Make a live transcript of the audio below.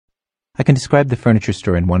I can describe the furniture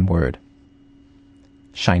store in one word.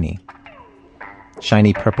 Shiny.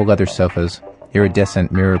 Shiny purple leather sofas,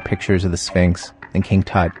 iridescent mirror pictures of the Sphinx and King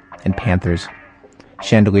Tut and panthers,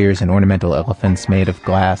 chandeliers and ornamental elephants made of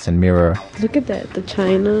glass and mirror. Look at that, the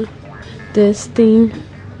china, this thing.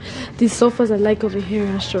 These sofas I like over here,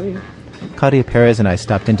 I'll show you. Claudia Perez and I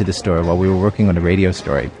stopped into the store while we were working on a radio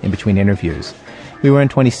story in between interviews. We were on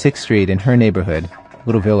 26th Street in her neighborhood,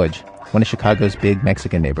 Little Village, one of Chicago's big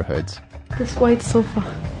Mexican neighborhoods. This white sofa.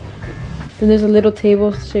 Then there's a little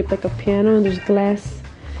table shaped like a piano, and there's glass.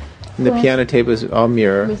 And the piano table is all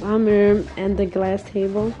mirror. There's all mirror, and the glass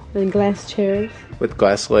table, and glass chairs. With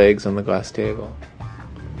glass legs on the glass table.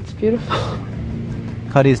 It's beautiful.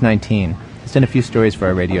 Claudia's 19. Has done a few stories for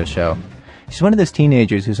our radio show. She's one of those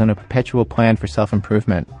teenagers who's on a perpetual plan for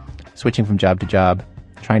self-improvement, switching from job to job,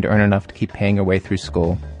 trying to earn enough to keep paying her way through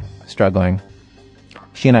school, struggling.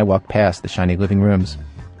 She and I walked past the shiny living rooms,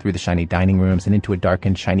 through the shiny dining rooms, and into a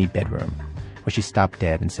darkened, shiny bedroom, where she stopped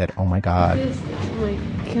dead and said, "Oh my God." Oh my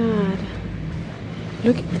God.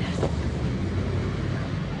 Look at this.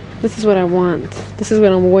 This is what I want. This is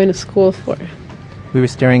what I'm going to school for. We were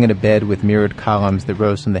staring at a bed with mirrored columns that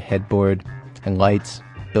rose from the headboard and lights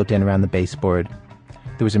built in around the baseboard.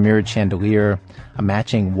 There was a mirrored chandelier, a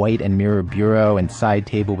matching white and mirror bureau and side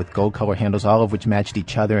table with gold color handles, all of which matched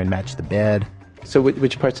each other and matched the bed. So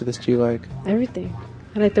which parts of this do you like? Everything.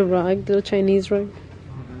 I like the rug, the little Chinese rug.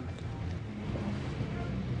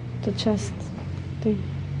 The chest thing.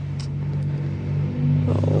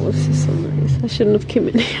 Oh, this is so nice. I shouldn't have come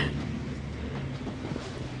in here.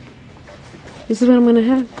 This is what I'm going to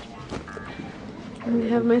have. I'm going to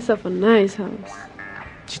have myself a nice house.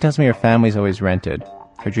 She tells me her family's always rented.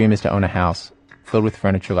 Her dream is to own a house, filled with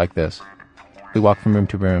furniture like this. We walk from room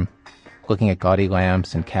to room, looking at gaudy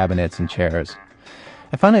lamps and cabinets and chairs.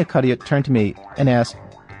 And finally, Claudia turned to me and asked,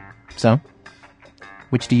 "So,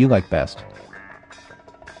 which do you like best?"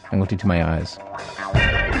 I looked into my eyes.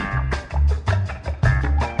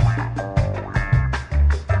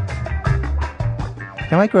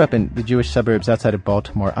 Now, I grew up in the Jewish suburbs outside of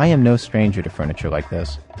Baltimore. I am no stranger to furniture like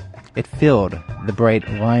this. It filled the bright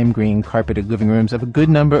lime green carpeted living rooms of a good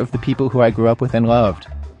number of the people who I grew up with and loved.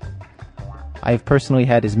 I have personally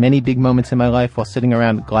had as many big moments in my life while sitting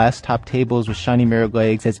around glass-topped tables with shiny mirror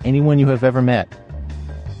legs as anyone you have ever met.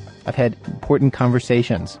 I've had important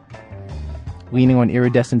conversations, leaning on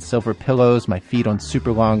iridescent silver pillows, my feet on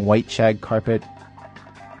super long white shag carpet.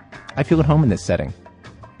 I feel at home in this setting.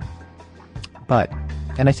 But,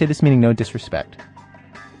 and I say this meaning no disrespect,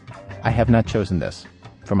 I have not chosen this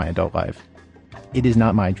for my adult life. It is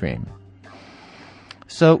not my dream.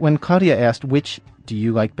 So when Claudia asked, "Which do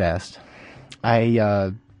you like best?"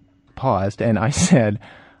 I paused and I said,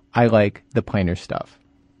 "I like the plainer stuff."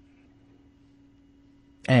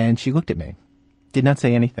 And she looked at me, did not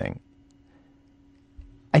say anything.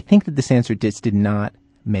 I think that this answer just did not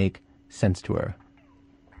make sense to her.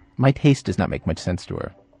 My taste does not make much sense to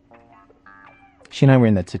her. She and I were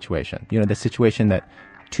in that situation. You know, the situation that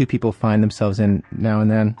two people find themselves in now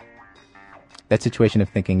and then. That situation of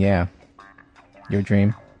thinking, yeah, your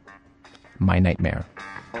dream, my nightmare.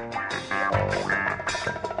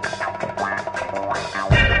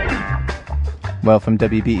 Well, from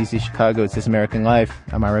WBEZ Chicago, it's This American Life.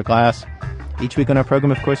 I'm Ira Glass. Each week on our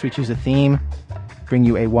program, of course, we choose a theme, bring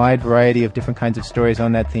you a wide variety of different kinds of stories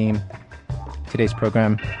on that theme. Today's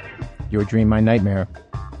program, Your Dream, My Nightmare.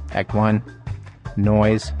 Act 1,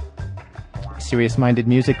 Noise. A serious-minded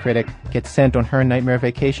music critic gets sent on her nightmare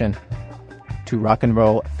vacation to rock and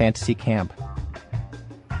roll fantasy camp.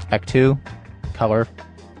 Act 2, Color,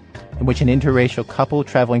 in which an interracial couple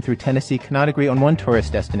traveling through Tennessee cannot agree on one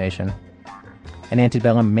tourist destination, an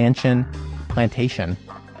antebellum mansion plantation.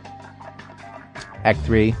 Act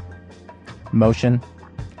 3, Motion,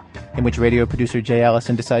 in which radio producer Jay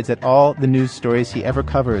Allison decides that all the news stories he ever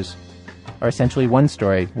covers are essentially one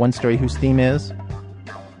story whose theme is,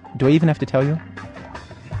 do I even have to tell you?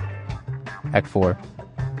 Act 4,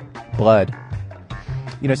 Blood.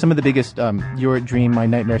 You know, some of the biggest Your Dream, My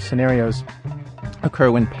Nightmare scenarios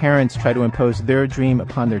occur when parents try to impose their dream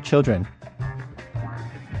upon their children.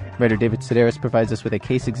 Writer David Sedaris provides us with a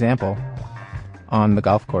case example on the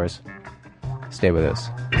golf course. Stay with us.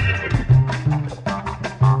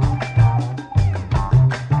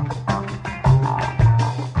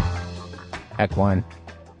 Act 1,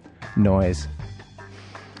 Noise.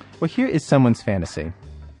 Well, here is someone's fantasy.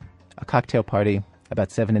 A cocktail party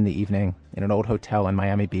about 7 in the evening in an old hotel on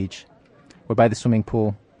Miami Beach. We're by the swimming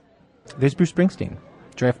pool. There's Bruce Springsteen,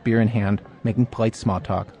 draft beer in hand, making polite small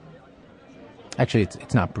talk. Actually,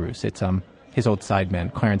 it's not Bruce. It's his old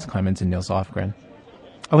sidemen, Clarence Clemens and Nils Lofgren.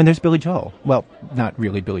 Oh, and there's Billy Joel. Well, not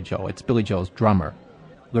really Billy Joel. It's Billy Joel's drummer,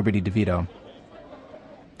 Liberty DeVito.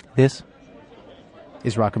 This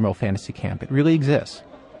is Rock and Roll Fantasy Camp. It really exists.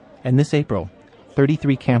 And this April,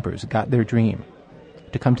 33 campers got their dream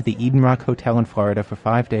to come to the Eden Rock Hotel in Florida for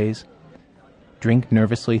 5 days, drink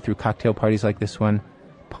nervously through cocktail parties like this one,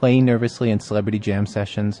 play nervously in celebrity jam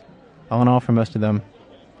sessions. All in all, for most of them,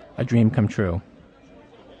 a dream come true.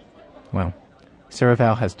 Well, Sarah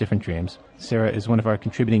Val has different dreams. Sarah is one of our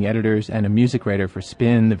contributing editors and a music writer for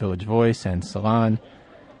Spin, The Village Voice, and Salon.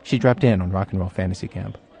 She dropped in on Rock and Roll Fantasy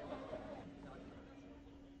Camp.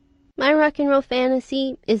 My rock and roll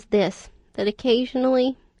fantasy is this, that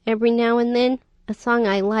occasionally, every now and then, a song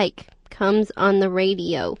I like comes on the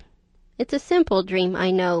radio. It's a simple dream, I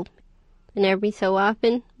know, and every so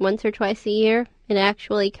often, once or twice a year, it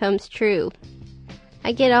actually comes true.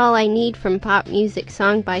 I get all I need from pop music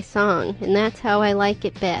song by song, and that's how I like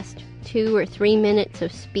it best. 2 or 3 minutes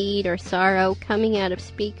of speed or sorrow coming out of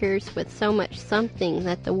speakers with so much something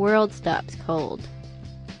that the world stops cold.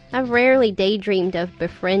 I've rarely daydreamed of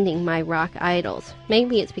befriending my rock idols.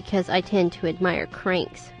 Maybe it's because I tend to admire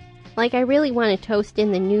cranks. Like I really want to toast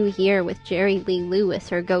in the new year with Jerry Lee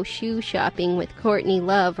Lewis, or go shoe shopping with Courtney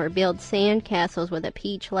Love, or build sandcastles with a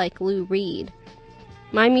peach like Lou Reed.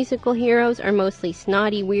 My musical heroes are mostly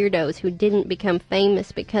snotty weirdos who didn't become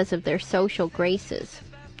famous because of their social graces.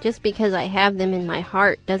 Just because I have them in my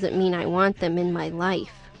heart doesn't mean I want them in my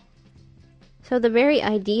life. So the very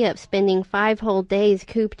idea of spending 5 whole days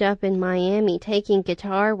cooped up in Miami, taking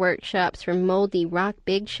guitar workshops from moldy rock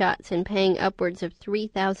big shots and paying upwards of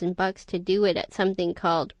 $3,000 to do it at something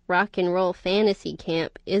called Rock and Roll Fantasy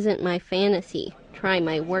Camp isn't my fantasy. Try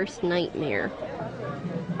my worst nightmare.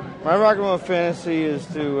 My rock and roll fantasy is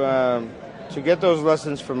to get those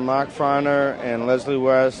lessons from Mark Farner and Leslie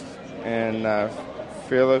West and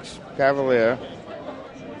Felix Cavalier.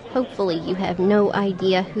 Hopefully you have no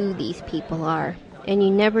idea who these people are, and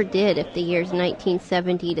you never did if the years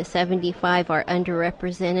 1970 to 75 are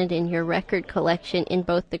underrepresented in your record collection in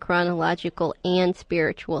both the chronological and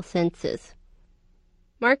spiritual senses.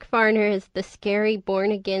 Mark Farner is the scary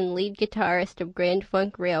born-again lead guitarist of Grand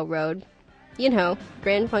Funk Railroad. You know,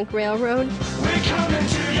 Grand Funk Railroad. We're coming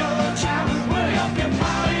to your town, we're up your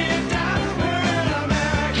party down, we're an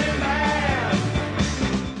American band.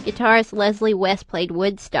 Guitarist Leslie West played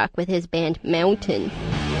Woodstock with his band Mountain.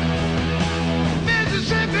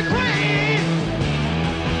 Mississippi Queen,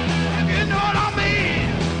 if you know what I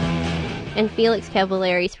mean. And Felix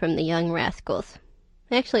Cavalieri's from the Young Rascals.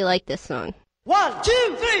 I actually like this song. 1,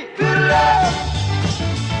 2, 3, good luck.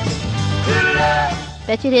 Good luck.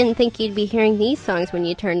 Bet you didn't think you'd be hearing these songs when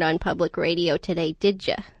you turned on public radio today, did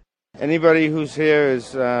ya? Anybody who's here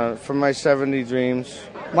is from my 70 dreams.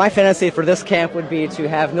 My fantasy for this camp would be to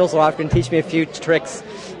have Nils Lofgren teach me a few tricks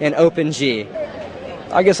in open G.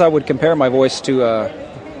 I guess I would compare my voice to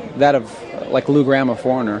that of like Lou Gramm of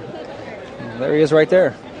Foreigner. There he is right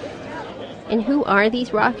there. And who are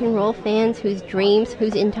these rock and roll fans whose dreams,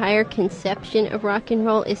 whose entire conception of rock and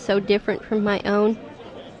roll is so different from my own?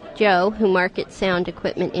 Joe, who markets sound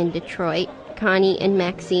equipment in Detroit, Connie and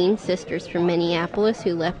Maxine, sisters from Minneapolis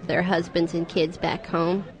who left their husbands and kids back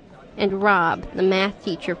home, and Rob, the math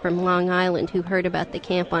teacher from Long Island who heard about the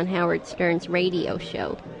camp on Howard Stern's radio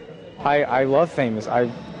show. I love famous.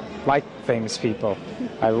 I like famous people.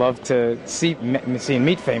 I love to see and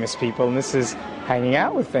meet famous people, and this is hanging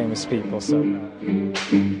out with famous people. So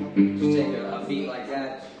Just take a beat like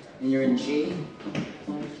that, and you're in G.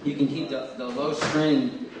 You can keep the low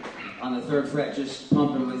string on the 3rd fret, just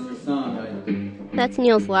pumping with your thumb. Right? That's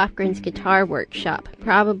Nils Lofgren's guitar workshop,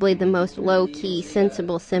 probably the most low-key,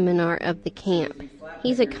 sensible seminar of the camp.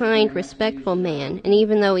 He's a kind, respectful man, and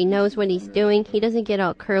even though he knows what he's doing, he doesn't get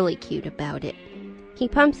all curly-cute about it. He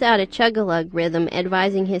pumps out a chug-a-lug rhythm,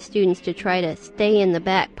 advising his students to try to stay in the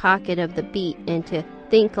back pocket of the beat and to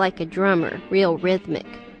think like a drummer, real rhythmic.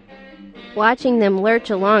 Watching them lurch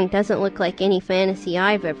along doesn't look like any fantasy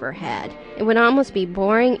I've ever had. It would almost be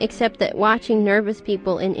boring, except that watching nervous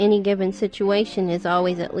people in any given situation is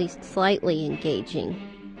always at least slightly engaging.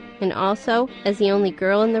 And also, as the only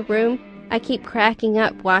girl in the room, I keep cracking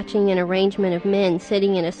up watching an arrangement of men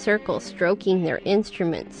sitting in a circle stroking their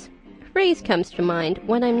instruments. A phrase comes to mind,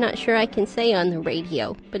 one I'm not sure I can say on the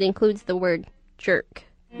radio, but includes the word jerk.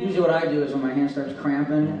 Usually what I do is when my hand starts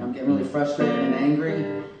cramping and I'm getting really frustrated and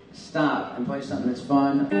angry, stop and play something that's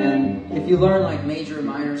fun. And if you learn like major and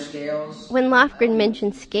minor scales... When Lofgren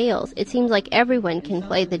mentions scales, it seems like everyone can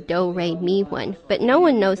play the do-re-mi one, but no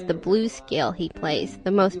one knows the blues scale he plays,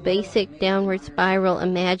 the most basic downward spiral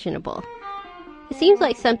imaginable. It seems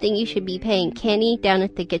like something you should be paying Kenny down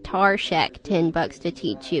at the Guitar Shack $10 to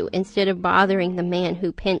teach you, instead of bothering the man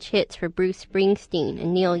who pinch hits for Bruce Springsteen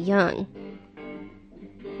and Neil Young.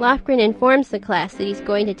 Lofgren informs the class that he's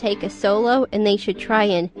going to take a solo and they should try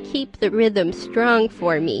and keep the rhythm strong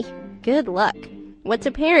for me. Good luck. What's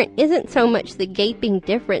apparent isn't so much the gaping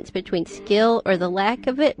difference between skill or the lack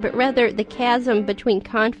of it, but rather the chasm between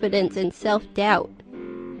confidence and self-doubt.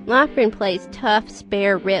 Lofgren plays tough,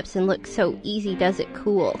 spare riffs and looks so easy does it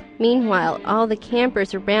cool. Meanwhile, all the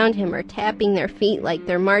campers around him are tapping their feet like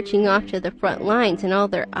they're marching off to the front lines, and all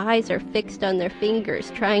their eyes are fixed on their fingers,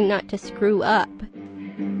 trying not to screw up.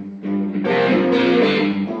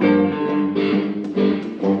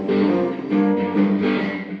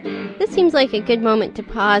 This seems like a good moment to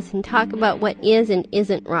pause and talk about what is and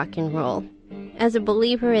isn't rock and roll. As a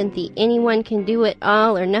believer in the anyone can do it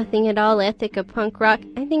all or nothing at all ethic of punk rock,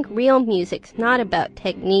 I think real music's not about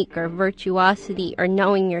technique or virtuosity or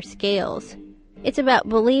knowing your scales. It's about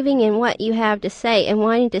believing in what you have to say and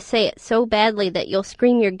wanting to say it so badly that you'll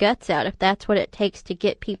scream your guts out if that's what it takes to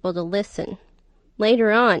get people to listen.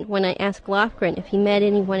 Later on, when I asked Lofgren if he met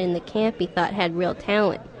anyone in the camp he thought had real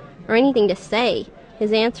talent, or anything to say,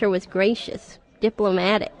 his answer was gracious,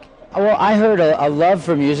 diplomatic. Well, I heard a love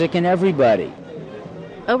for music in everybody.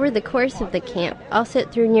 Over the course of the camp, I'll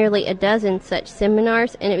sit through nearly a dozen such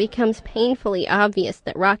seminars, and it becomes painfully obvious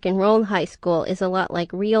that rock and roll high school is a lot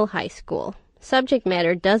like real high school. Subject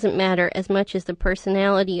matter doesn't matter as much as the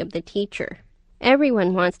personality of the teacher.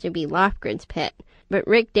 Everyone wants to be Lofgren's pet, but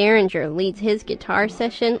Rick Derringer leads his guitar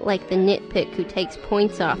session like the nitpick who takes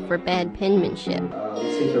points off for bad penmanship.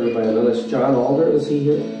 Let's see if everybody knows. John Alder, is he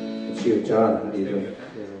here? It's you, John. How do you doing?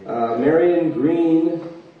 Marion Green.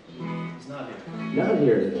 He's not here. Not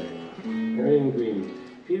here today. Marion Green.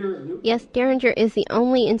 Peter. Yes, Derringer is the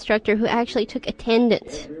only instructor who actually took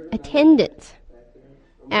attendance. Attendance.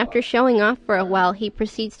 After showing off for a while, he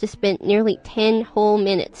proceeds to spend nearly 10 whole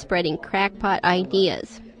minutes spreading crackpot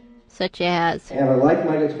ideas, such as, and I like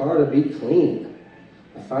my guitar to be clean.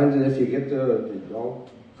 I find that if you get the all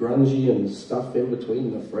grungy and stuff in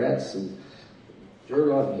between the frets and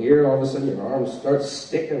dirt on here, all of a sudden your arms start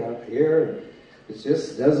sticking up here. It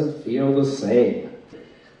just doesn't feel the same.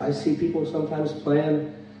 I see people sometimes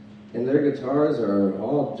playing and their guitars are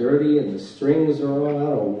all dirty and the strings are all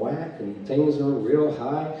out of whack and things are real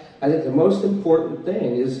high. I think the most important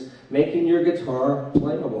thing is making your guitar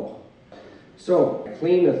playable. So,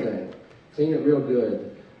 clean the thing. Clean it real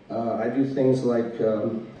good. I do things like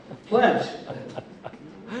pledge.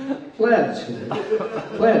 Pledge.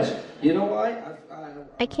 You know why?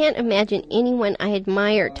 I can't imagine anyone I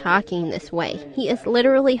admire talking this way. He is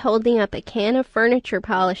literally holding up a can of furniture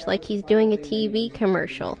polish like he's doing a TV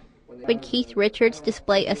commercial. Would Keith Richards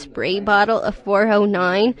display a spray bottle of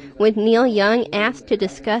 409? Would Neil Young, asked to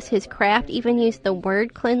discuss his craft, even use the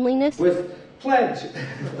word cleanliness? With pledge.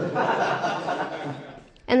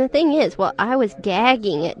 And the thing is, while I was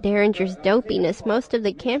gagging at Derringer's dopiness, most of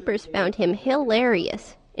the campers found him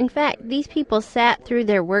hilarious. In fact, these people sat through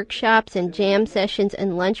their workshops and jam sessions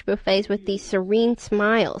and lunch buffets with these serene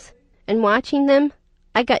smiles. And watching them,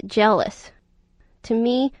 I got jealous. To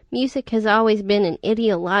me, music has always been an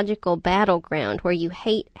ideological battleground where you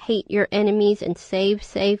hate your enemies and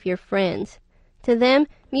save your friends. To them,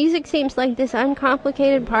 music seems like this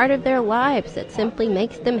uncomplicated part of their lives that simply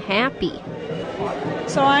makes them happy.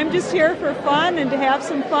 So I'm just here for fun and to have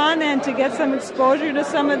some fun and to get some exposure to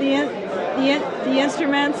some of the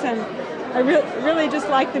instruments, and I really just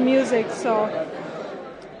like the music, so.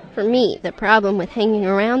 For me, the problem with hanging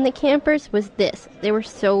around the campers was this: they were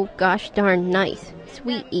so gosh darn nice,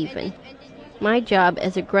 sweet even. My job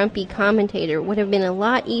as a grumpy commentator would have been a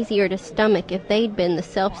lot easier to stomach if they'd been the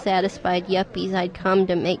self-satisfied yuppies I'd come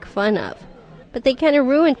to make fun of. But they kind of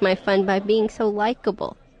ruined my fun by being so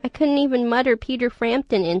likable. I couldn't even mutter Peter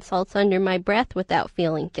Frampton insults under my breath without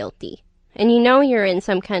feeling guilty. And you know you're in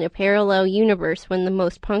some kind of parallel universe when the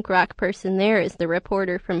most punk rock person there is the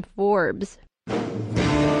reporter from Forbes.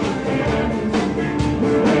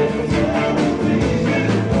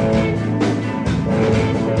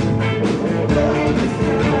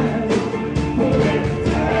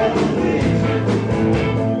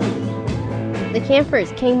 The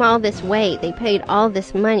campers came all this way, they paid all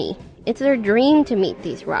this money. It's their dream to meet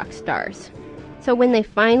these rock stars. So when they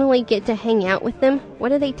finally get to hang out with them, what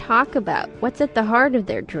do they talk about? What's at the heart of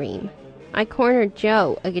their dream? I cornered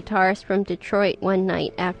Joe, a guitarist from Detroit, one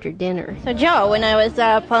night after dinner. So Joe, when I was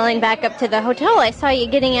pulling back up to the hotel, I saw you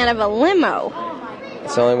getting out of a limo.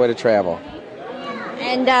 It's the only way to travel.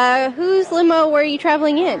 And whose limo were you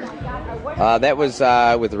traveling in? That was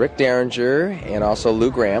with Rick Derringer and also Lou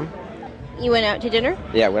Gramm. You went out to dinner?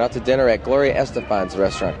 Yeah, went out to dinner at Gloria Estefan's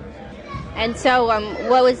restaurant. And so,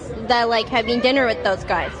 what was that like having dinner with those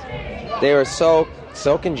guys? They were so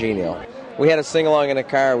congenial. We had a sing-along in the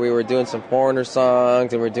car. We were doing some Foreigner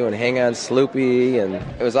songs, and we were doing Hang On Sloopy, and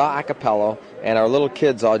it was all a cappella, and our little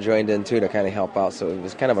kids all joined in, too, to kind of help out, so it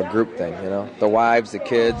was kind of a group thing, you know? The wives, the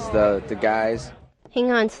kids, the guys.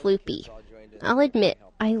 Hang On Sloopy. I'll admit,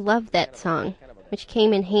 I love that song, which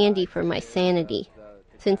came in handy for my sanity.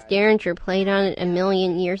 Since Derringer played on it a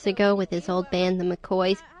million years ago with his old band, the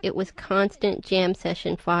McCoys, it was constant jam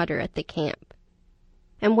session fodder at the camp.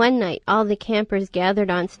 And one night, all the campers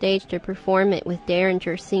gathered on stage to perform it with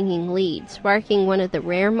Derringer singing lead, sparking one of the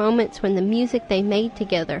rare moments when the music they made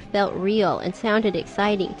together felt real and sounded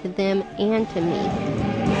exciting to them and to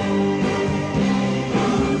me.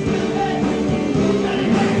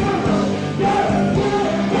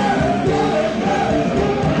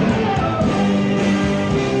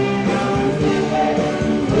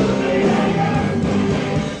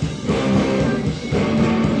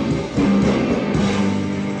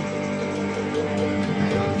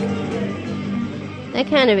 That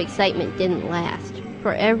kind of excitement didn't last.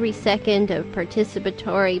 For every second of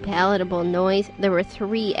participatory, palatable noise, there were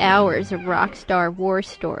 3 hours of rock star war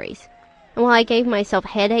stories. And while I gave myself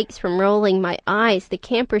headaches from rolling my eyes, the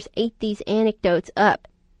campers ate these anecdotes up,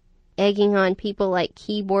 egging on people like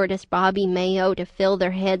keyboardist Bobby Mayo to fill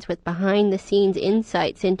their heads with behind-the-scenes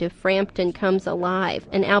insights into Frampton Comes Alive,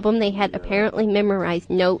 an album they had apparently memorized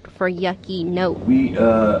note for yucky note. We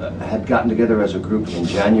had gotten together as a group in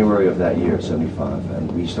January of that year, 75,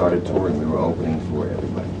 and we started touring. We were opening for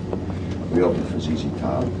everybody. We opened for ZZ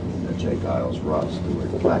Top, Jay Giles, Rod Stewart,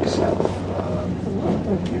 Black Sabbath,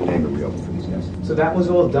 you name it, we opened for these guys. So that was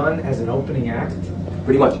all done as an opening act?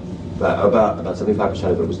 Pretty much. About 75%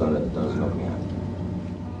 of it was done as an opening act.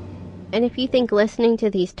 And if you think listening to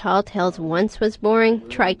these tall tales once was boring,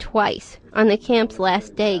 try twice. On the camp's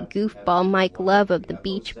last day, goofball Mike Love of the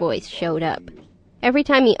Beach Boys showed up. Every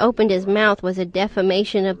time he opened his mouth was a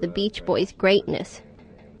defamation of the Beach Boys' greatness.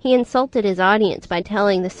 He insulted his audience by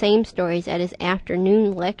telling the same stories at his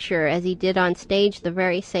afternoon lecture as he did on stage the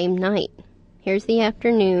very same night. Here's the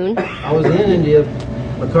afternoon. I was in India.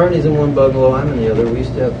 McCartney's in one bungalow, I'm in the other. We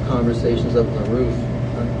used to have conversations up on the roof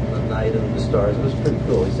on the night of the stars. It was pretty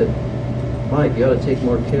cool. He said, Mike, you ought to take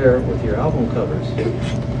more care with your album covers.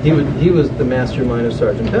 He was the mastermind of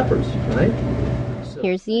Sgt. Pepper's, right?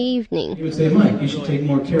 Here's the evening. He would say, Mike, you should take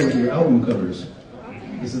more care with your album covers.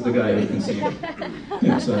 This is the guy who conceived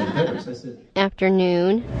Sgt. Pepper's. I said,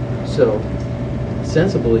 afternoon. So,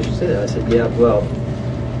 sensibly, you should say that. I said, yeah, well,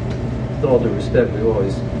 with all due respect, we've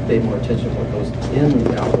always paid more attention to what goes in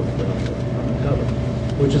the album than on the cover,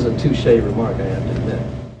 which is a touche remark, I have to admit.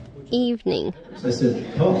 Evening. So I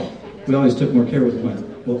said, Paul, we always took more care with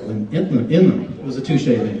in them. It was a touche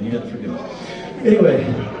thing, you had to forgive me. Anyway.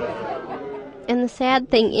 And the sad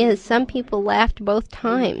thing is, some people laughed both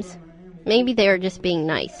times. Maybe they were just being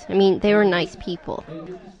nice. I mean, they were nice people.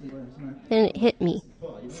 Then it hit me.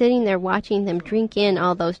 Sitting there watching them drink in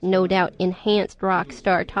all those no doubt enhanced rock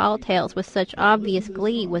star tall tales with such obvious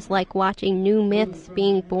glee was like watching new myths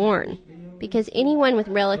being born. Because anyone with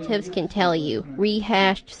relatives can tell you,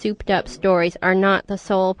 rehashed, souped-up stories are not the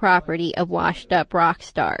sole property of washed-up rock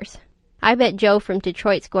stars. I bet Joe from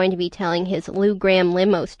Detroit's going to be telling his Lou Gramm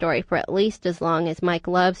limo story for at least as long as Mike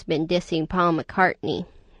Love's been dissing Paul McCartney.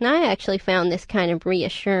 And I actually found this kind of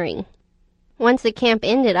reassuring. Once the camp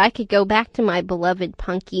ended, I could go back to my beloved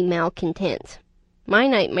punky malcontents. My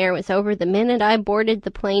nightmare was over the minute I boarded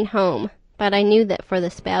the plane home, but I knew that for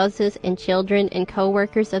the spouses and children and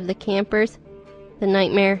co-workers of the campers, the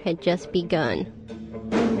nightmare had just begun.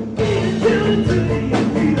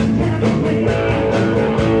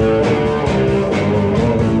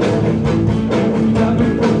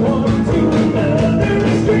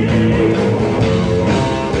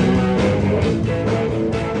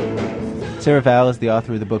 Sarah Vowell is the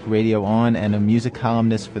author of the book Radio On and a music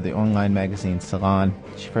columnist for the online magazine Salon.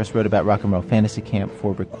 She first wrote about Rock and Roll Fantasy Camp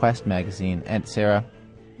for Request magazine. And Sarah?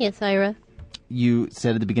 Yes, Ira? You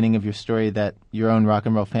said at the beginning of your story that your own rock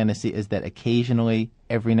and roll fantasy is that occasionally,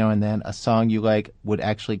 every now and then, a song you like would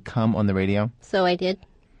actually come on the radio. So I did.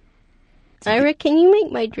 Ira, can you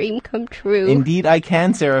make my dream come true? Indeed I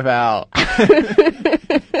can, Sarah Vowell.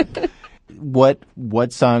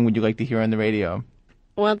 What song would you like to hear on the radio?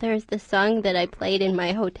 Well, there's the song that I played in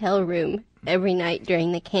my hotel room every night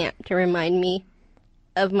during the camp to remind me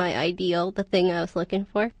of my ideal, the thing I was looking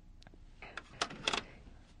for.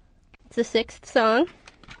 It's the 6th song.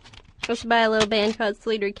 It's by a little band called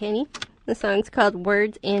Sleater-Kinney. The song's called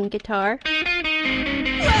Words and Guitar. Words and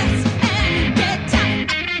guitar,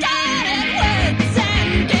 I got it.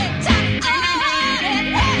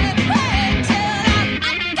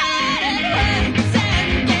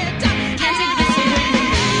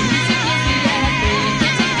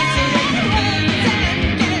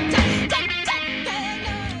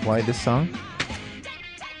 Why this song?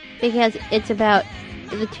 Because it's about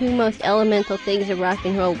the two most elemental things of rock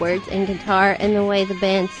and roll, words and guitar, and the way the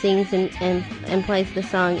band sings and plays the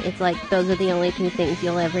song. It's like those are the only two things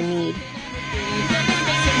you'll ever need.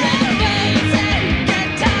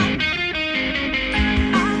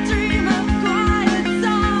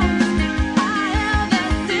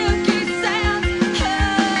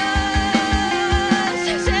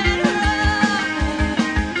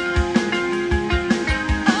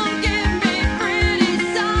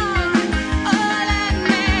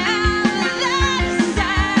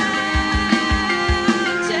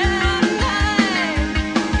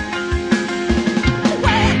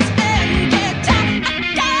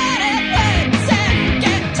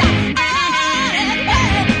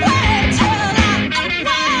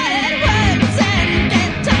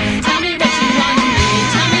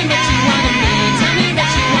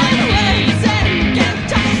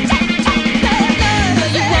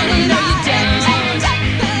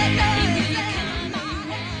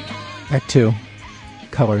 Act 2.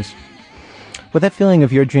 Colors. Well, that feeling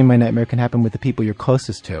of your dream, my nightmare can happen with the people you're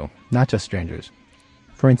closest to, not just strangers.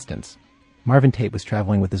 For instance, Marvin Tate was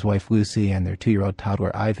traveling with his wife Lucy and their 2-year-old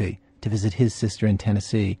toddler Ivy to visit his sister in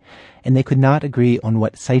Tennessee, and they could not agree on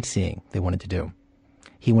what sightseeing they wanted to do.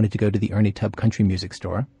 He wanted to go to the Ernie Tubb Country Music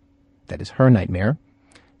Store. That is her nightmare.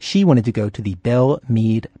 She wanted to go to the Belle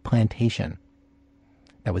Meade Plantation.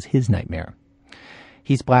 That was his nightmare.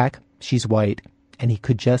 He's black, she's white, and he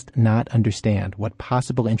could just not understand what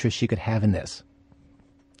possible interest she could have in this.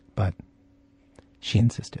 But she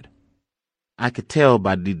insisted. I could tell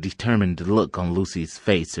by the determined look on Lucy's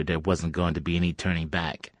face that there wasn't going to be any turning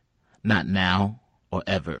back. Not now or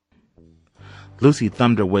ever. Lucy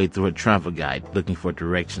thumbed her way through her travel guide, looking for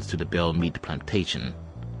directions to the Belle Meade Plantation.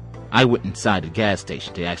 I went inside the gas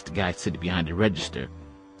station to ask the guy sitting behind the register.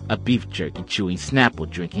 A beef jerky chewing, Snapple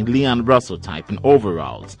drinking, Leon Russell type in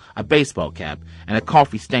overalls, a baseball cap, and a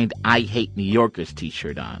coffee-stained I Hate New Yorkers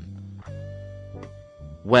t-shirt on.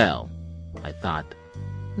 Well, I thought,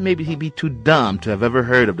 maybe he'd be too dumb to have ever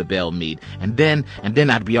heard of the Belle Meade, and then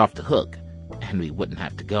I'd be off the hook, and we wouldn't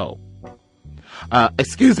have to go.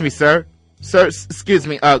 Excuse me, sir. Sir, excuse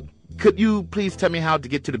me, could you please tell me how to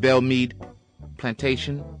get to the Belle Meade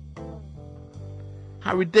Plantation?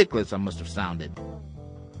 How ridiculous I must have sounded.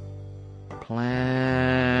 Plantation.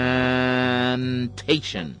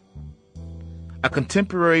 A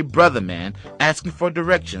contemporary brother man asking for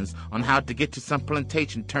directions on how to get to some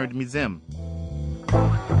plantation turned museum.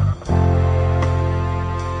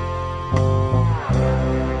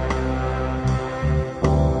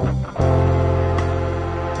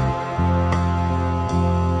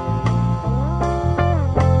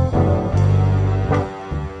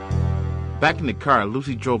 Back in the car,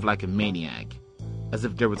 Lucy drove like a maniac, as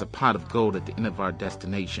if there was a pot of gold at the end of our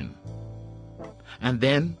destination. And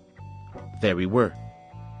then, there we were,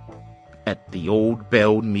 at the old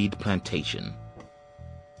Belle Meade Plantation.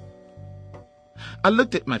 I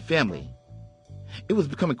looked at my family. It was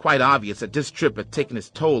becoming quite obvious that this trip had taken its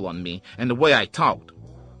toll on me and the way I talked.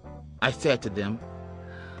 I said to them,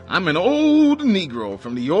 I'm an old Negro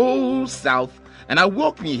from the old South, and I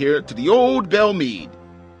welcome you here to the old Belle Meade.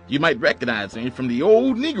 You might recognize me from the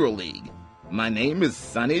old Negro League. My name is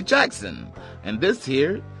Sonny Jackson, and this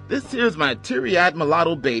here's my teary-eyed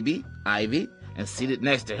mulatto baby, Ivy, and seated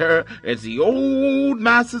next to her is the old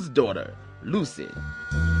master's daughter, Lucy.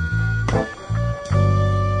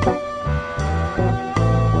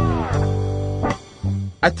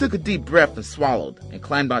 I took a deep breath and swallowed and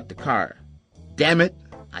climbed out the car. Damn it,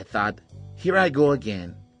 I thought, here I go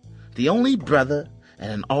again. The only brother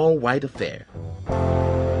and an all-white affair.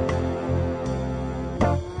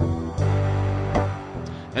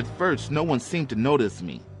 At first, no one seemed to notice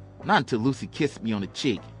me, not until Lucy kissed me on the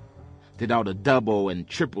cheek. Did all the double and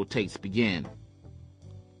triple takes begin.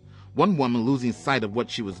 One woman, losing sight of what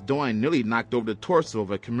she was doing, nearly knocked over the torso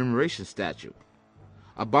of a commemoration statue.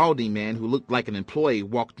 A balding man who looked like an employee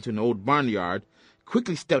walked into an old barnyard,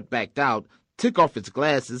 quickly stepped back out, took off his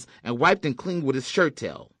glasses, and wiped them clean with his shirt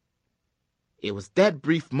tail. It was that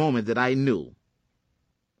brief moment that I knew.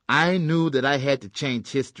 I knew that I had to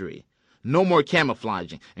change history. No more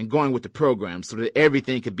camouflaging and going with the program so that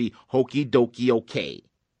everything could be hokey-dokey okay.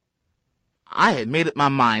 I had made up my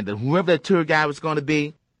mind that whoever that tour guide was going to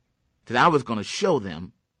be, that I was going to show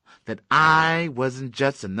them that I wasn't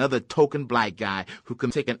just another token black guy who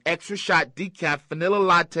could take an extra shot decaf vanilla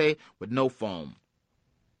latte with no foam,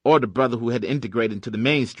 or the brother who had integrated into the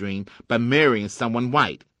mainstream by marrying someone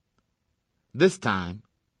white. This time,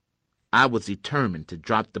 I was determined to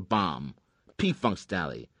drop the bomb, P-Funk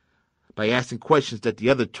style, by asking questions that the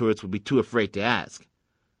other tourists would be too afraid to ask.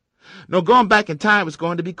 No, going back in time was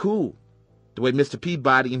going to be cool, the way Mr.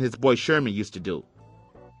 Peabody and his boy Sherman used to do.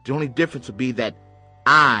 The only difference would be that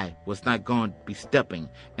I was not going to be stepping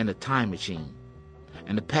in a time machine,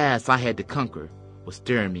 and the past I had to conquer was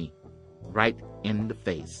staring me right in the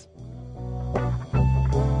face.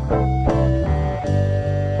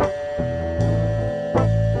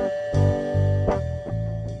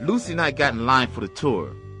 Lucy and I got in line for the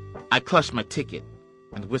tour. I clutched my ticket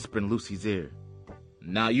and whispered in Lucy's ear,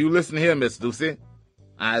 "Now you listen here, Miss Lucy.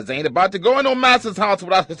 I ain't about to go in no master's house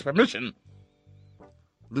without his permission."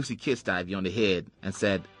 Lucy kissed Ivy on the head and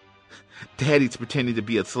said, "Daddy's pretending to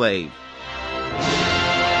be a slave."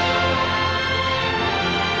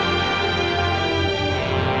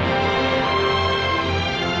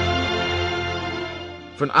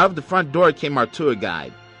 From out of the front door came our tour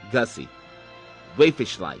guide, Gussie,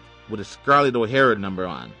 wayfish-like, with a Scarlett O'Hara number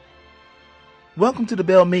on. "Welcome to the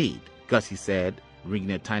Belle Meade," Gussie said,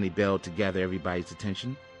 ringing a tiny bell to gather everybody's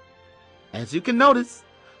attention. "As you can notice,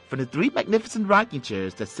 from the 3 magnificent rocking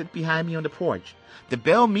chairs that sit behind me on the porch, the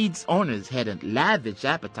Belle Meade's owners had a lavish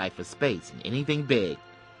appetite for space and anything big.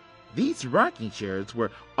 These rocking chairs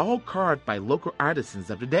were all carved by local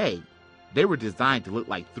artisans of the day. They were designed to look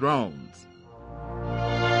like thrones."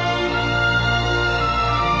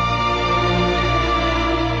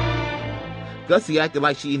 Gussie acted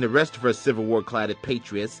like she and the rest of her Civil War-cladded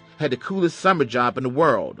patriots had the coolest summer job in the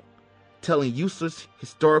world, telling useless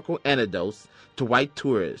historical anecdotes to white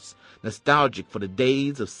tourists, nostalgic for the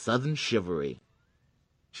days of Southern chivalry.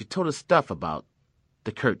 She told us stuff about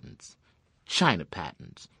the curtains, china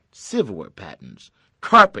patterns, silverware patterns,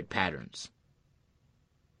 carpet patterns.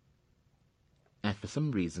 And for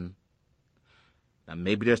some reason, now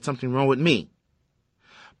maybe there's something wrong with me,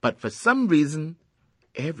 but for some reason,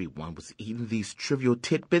 everyone was eating these trivial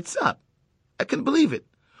tidbits up. I couldn't believe it.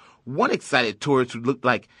 One excited tourist who looked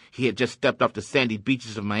like he had just stepped off the sandy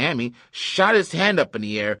beaches of Miami shot his hand up in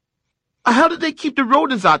the air. "How did they keep the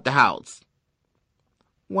rodents out the house?"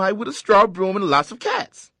 "Why, with a straw broom and lots of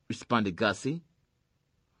cats," responded Gussie.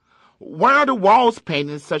 "Why are the walls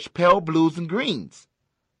painted in such pale blues and greens?"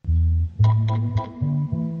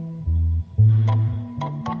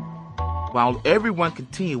 While everyone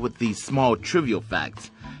continued with these small trivial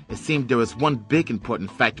facts, it seemed there was one big important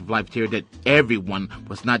fact of life here that everyone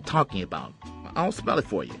was not talking about. I'll spell it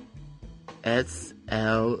for you. S-L-A-V-E-R-Y.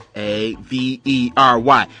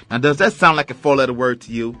 Now, does that sound like a 4-letter word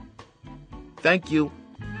to you? Thank you.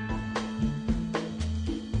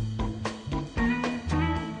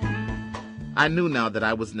 I knew now that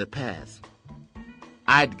I was in the past.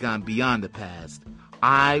 I'd gone beyond the past.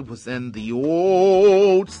 I was in the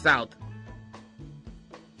old South.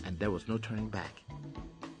 And there was no turning back.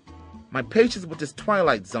 My patience with this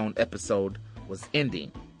Twilight Zone episode was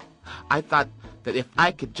ending. I thought that if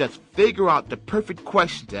I could just figure out the perfect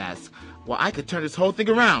question to ask, well, I could turn this whole thing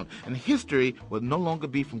around, and history would no longer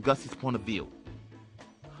be from Gussie's point of view.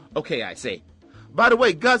 Okay, I say. By the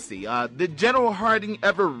way, Gussie, did General Harding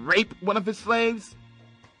ever rape one of his slaves?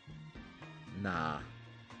 Nah.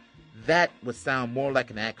 That would sound more like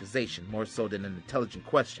an accusation, more so than an intelligent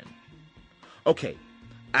question. Okay,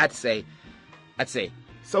 I'd say,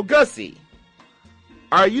 so Gussie,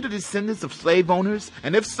 are you the descendants of slave owners?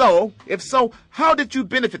 And if so, how did you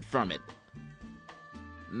benefit from it?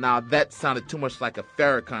 Now that sounded too much like a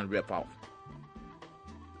Farrakhan ripoff.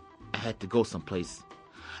 I had to go someplace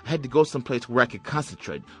where I could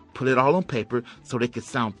concentrate, put it all on paper so they could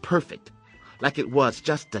sound perfect, like it was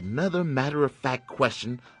just another matter-of-fact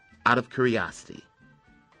question out of curiosity.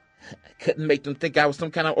 I couldn't make them think I was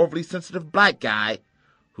some kind of overly sensitive black guy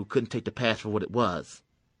who couldn't take the past for what it was.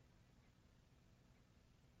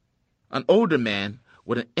 An older man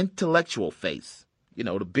with an intellectual face, the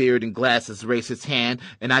beard and glasses, raised his hand,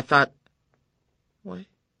 and I thought, well,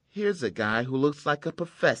 here's a guy who looks like a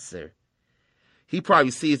professor. He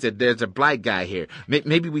probably sees that there's a black guy here.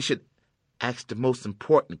 Maybe we should ask the most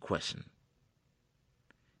important question.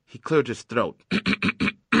 He cleared his throat,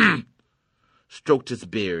 stroked his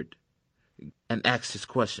beard, and asked his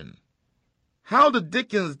question. How the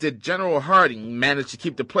dickens did General Harding manage to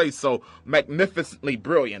keep the place so magnificently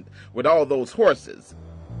brilliant with all those horses?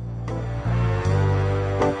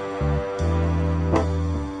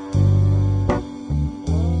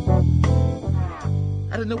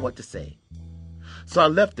 I didn't know what to say. So I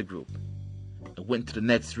left the group and went to the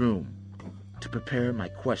next room to prepare my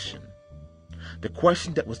question. The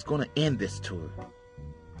question that was going to end this tour.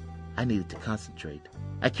 I needed to concentrate.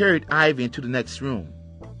 I carried Ivy into the next room,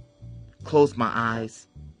 closed my eyes,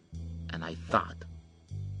 and I thought.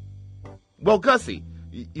 Well, Gussie,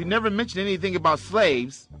 you never mentioned anything about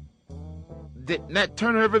slaves. Did Nat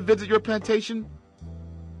Turner ever visit your plantation?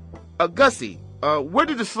 Gussie, where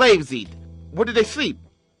did the slaves eat? Where did they sleep?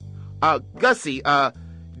 Gussie,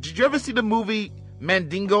 did you ever see the movie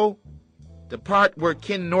Mandingo? The part where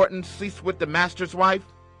Ken Norton sleeps with the master's wife?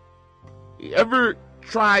 You ever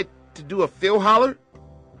tried to do a fill holler?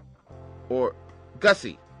 Or,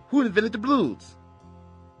 Gussie, who invented the blues?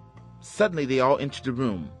 Suddenly they all entered the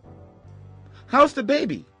room. How's the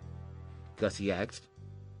baby? Gussie asked.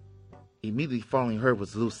 Immediately following her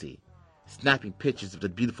was Lucy, snapping pictures of the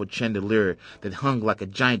beautiful chandelier that hung like a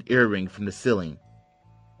giant earring from the ceiling.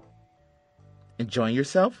 Enjoying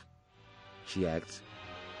yourself? She asked.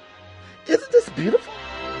 Isn't this beautiful?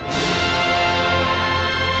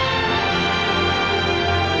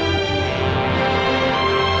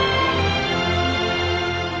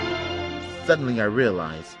 Suddenly I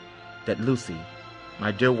realized that Lucy,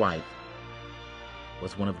 my dear wife,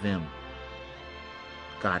 was one of them.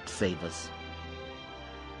 God save us.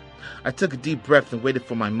 I took a deep breath and waited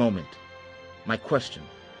for my moment, my question,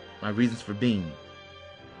 my reasons for being.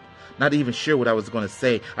 Not even sure what I was going to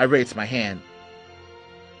say, I raised my hand.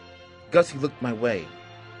 Gussie looked my way.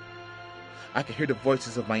 I could hear the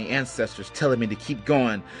voices of my ancestors telling me to keep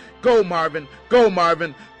going. Go, Marvin! Go,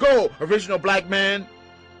 Marvin! Go, original black man!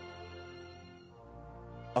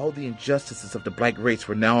 All the injustices of the black race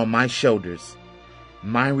were now on my shoulders.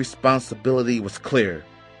 My responsibility was clear.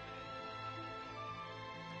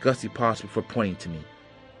 Gussie paused before pointing to me.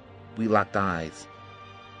 We locked eyes.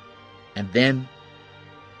 And then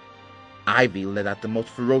Ivy let out the most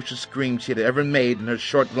ferocious scream she had ever made in her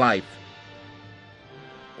short life.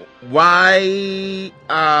 Why,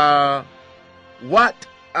 what,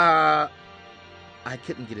 I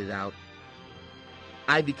couldn't get it out.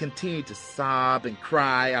 Ivy continued to sob and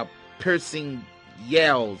cry out piercing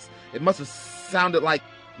yells. It must have sounded like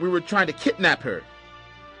we were trying to kidnap her.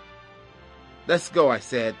 Let's go, I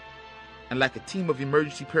said, and like a team of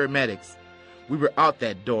emergency paramedics, we were out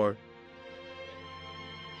that door.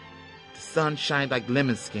 The sun shined like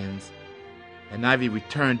lemon skins, and Ivy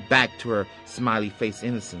returned back to her smiley-faced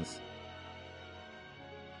innocence.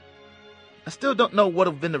 I still don't know what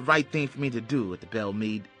would have been the right thing for me to do at the Belle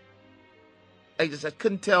Meade. I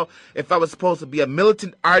couldn't tell if I was supposed to be a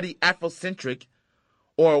militant, arty, Afrocentric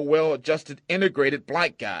or a well-adjusted, integrated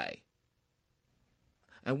black guy.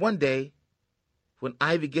 And one day, when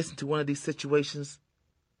Ivy gets into one of these situations,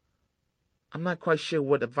 I'm not quite sure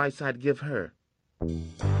what advice I'd give her.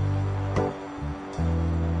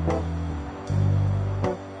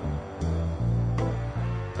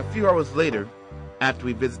 A few hours later, after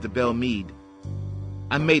we visited the Belle Meade,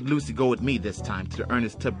 I made Lucy go with me this time to the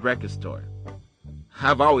Ernest Tubb record store.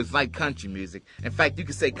 I've always liked country music. In fact, you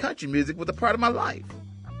could say country music was a part of my life,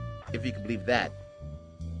 if you can believe that.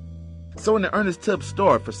 So in the Ernest Tubb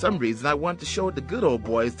store, for some reason, I wanted to show the good old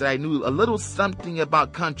boys that I knew a little something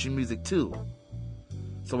about country music too.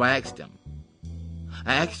 So I asked him.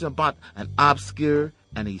 I asked him about an obscure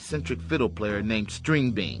and eccentric fiddle player named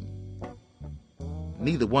String Bean.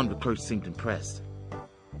 Neither one of the clerks seemed impressed.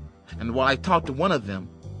 And while I talked to one of them,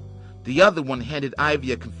 the other one handed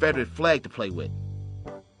Ivy a Confederate flag to play with.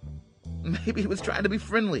 Maybe he was trying to be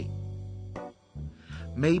friendly.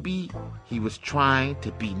 Maybe he was trying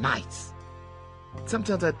to be nice.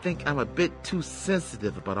 Sometimes I think I'm a bit too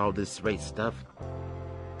sensitive about all this race stuff.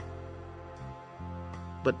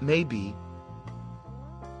 But maybe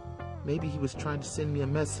he was trying to send me a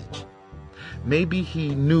message. Maybe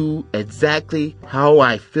he knew exactly how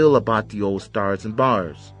I feel about the old stars and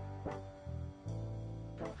bars.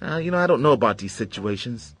 I don't know about these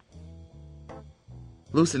situations.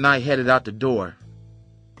 Lucy and I headed out the door,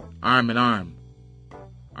 arm in arm,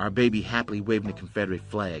 our baby happily waving the Confederate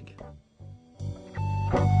flag.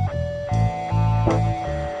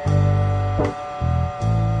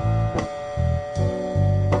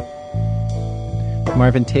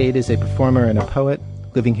 Marvin Tate is a performer and a poet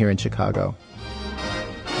living here in Chicago.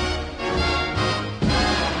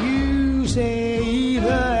 You say either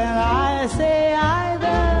and I say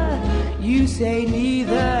either. You say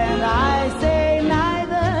neither and I say neither.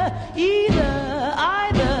 Either,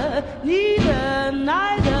 either, neither,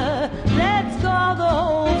 neither. Let's call the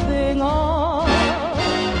whole thing off.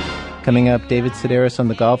 Coming up, David Sedaris on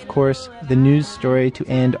the golf course, the news story to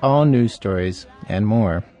end all news stories, and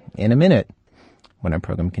more in a minute when our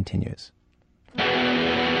program continues.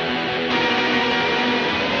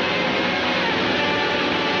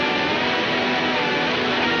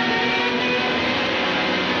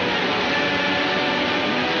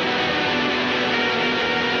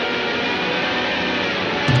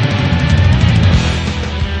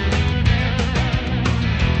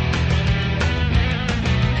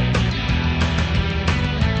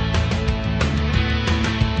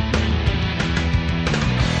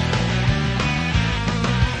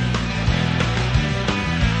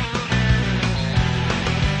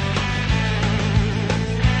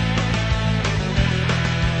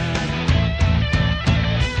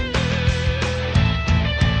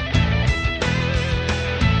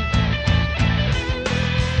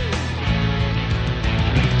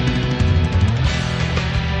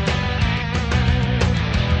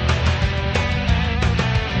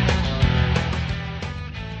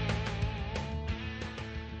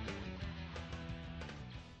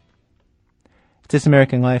 This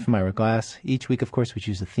American Life, I'm Ira Glass. Each week, of course, we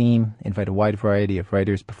choose a theme, invite a wide variety of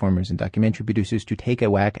writers, performers, and documentary producers to take a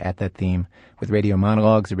whack at that theme with radio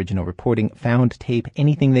monologues, original reporting, found tape,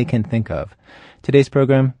 anything they can think of. Today's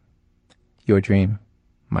program, Your Dream,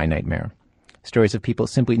 My Nightmare. Stories of people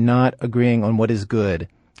simply not agreeing on what is good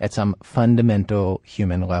at some fundamental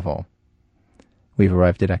human level. We've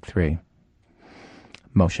arrived at Act 3.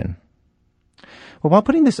 Motion. Well, while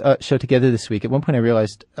putting this show together this week, at one point I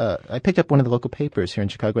realized, I picked up one of the local papers here in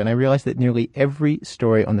Chicago, and I realized that nearly every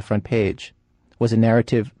story on the front page was a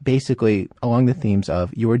narrative basically along the themes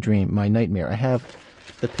of Your Dream, My Nightmare. I have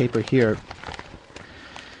the paper here.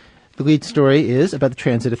 The lead story is about the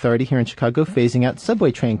Transit Authority here in Chicago phasing out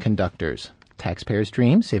subway train conductors. Taxpayers'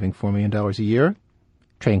 dream, saving $4 million a year.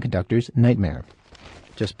 Train conductors' nightmare.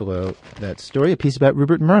 Just below that story, a piece about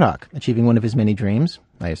Rupert Murdoch achieving one of his many dreams,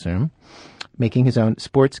 I assume, making his own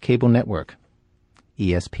sports cable network,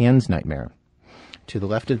 ESPN's nightmare. To the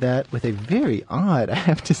left of that, with a very odd, I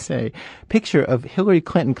have to say, picture of Hillary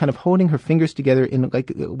Clinton kind of holding her fingers together in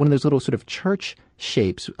like one of those little sort of church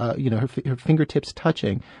shapes, her fingertips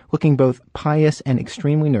touching, looking both pious and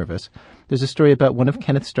extremely nervous. There's a story about one of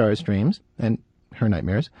Kenneth Starr's dreams and her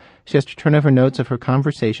nightmares. She has to turn over notes of her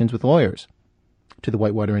conversations with lawyers to the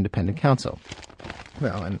Whitewater Independent Counsel.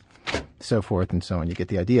 Well, and so forth and so on. You get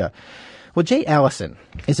the idea. Well, Jay Allison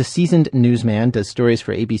is a seasoned newsman, does stories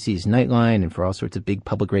for ABC's Nightline and for all sorts of big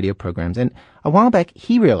public radio programs. And a while back,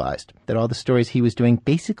 he realized that all the stories he was doing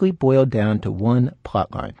basically boiled down to one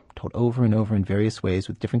plot line, told over and over in various ways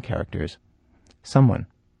with different characters. Someone,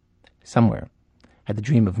 somewhere, had the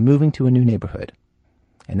dream of moving to a new neighborhood.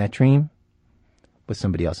 And that dream was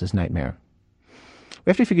somebody else's nightmare.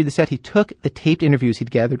 After he figured this out, he took the taped interviews he'd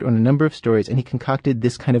gathered on a number of stories and he concocted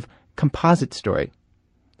this kind of composite story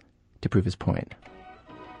to prove his point.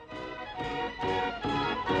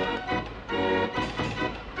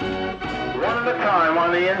 One at a time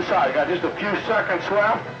on the inside. Got just a few seconds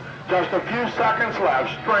left. Just a few seconds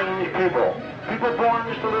left. Strange people. People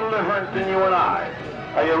born just a little different than you and I.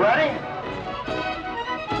 Are you ready?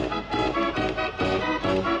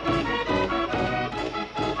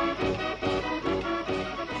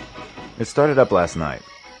 It started up last night.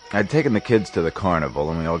 I'd taken the kids to the carnival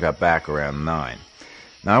and we all got back around 9.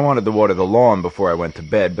 Now, I wanted to water the lawn before I went to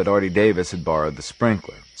bed, but Artie Davis had borrowed the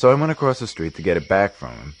sprinkler. So I went across the street to get it back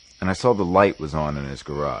from him, and I saw the light was on in his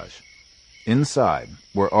garage. Inside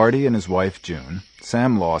were Artie and his wife June,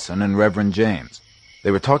 Sam Lawson, and Reverend James.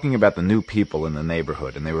 They were talking about the new people in the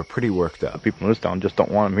neighborhood, and they were pretty worked up. People in this town just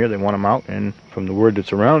don't want them here. They want them out, and from the word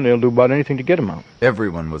that's around, they'll do about anything to get them out.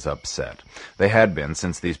 Everyone was upset. They had been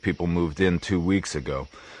since these people moved in 2 weeks ago.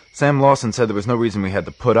 Sam Lawson said there was no reason we had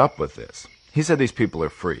to put up with this. He said these people are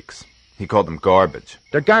freaks. He called them garbage.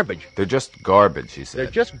 They're garbage. They're just garbage, he said.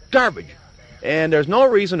 They're just garbage. And there's no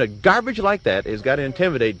reason a garbage like that has got to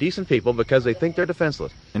intimidate decent people because they think they're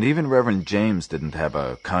defenseless. And even Reverend James didn't have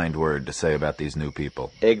a kind word to say about these new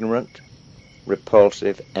people. Ignorant,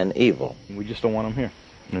 repulsive, and evil. We just don't want them here.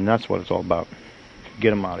 And that's what it's all about. Get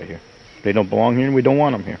them out of here. They don't belong here and we don't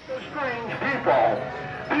want them here. Strange people.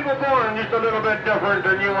 People born just a little bit different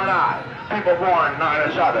than you and I. People born not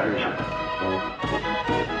as others.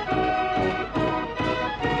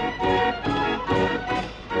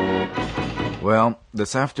 Well,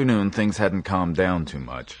 this afternoon things hadn't calmed down too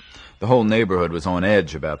much. The whole neighborhood was on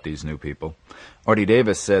edge about these new people. Artie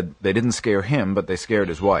Davis said they didn't scare him, but they scared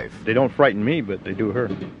his wife. They don't frighten me, but they do her.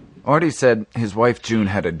 Artie said his wife June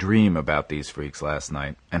had a dream about these freaks last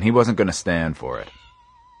night, and he wasn't going to stand for it.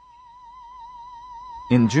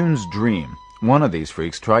 In June's dream, one of these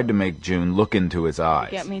freaks tried to make June look into his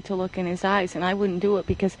eyes. Get me to look in his eyes, and I wouldn't do it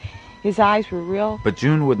because his eyes were real. But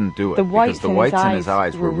June wouldn't do it the whites because the whites in his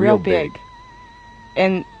eyes were real big.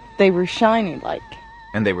 And they were shiny like.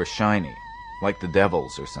 And they were shiny, like the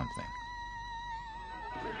devil's or something.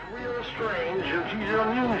 It's real strange and she's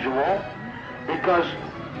unusual because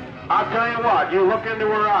I'll tell you what, you look into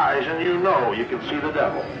her eyes and you know you can see the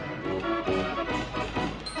devil.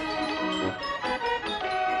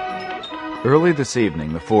 Early this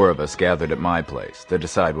evening, the four of us gathered at my place to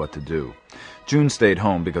decide what to do. June stayed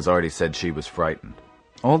home because Artie said she was frightened.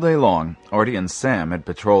 All day long, Artie and Sam had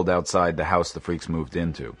patrolled outside the house the freaks moved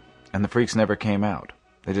into, and the freaks never came out.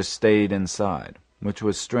 They just stayed inside, which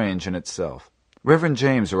was strange in itself. Reverend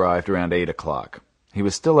James arrived around 8 o'clock. He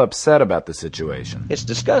was still upset about the situation. It's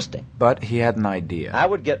disgusting. But he had an idea. I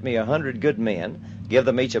would get me 100 good men, give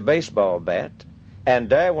them each a baseball bat, and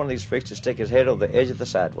dare one of these freaks to stick his head over the edge of the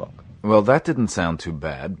sidewalk. Well, that didn't sound too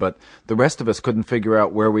bad, but the rest of us couldn't figure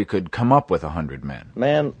out where we could come up with 100 men.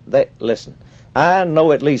 Man, listen, I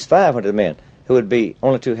know at least 500 men who would be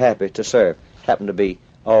only too happy to serve happened to be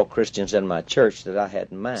all Christians in my church that I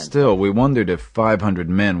had in mind. Still, we wondered if 500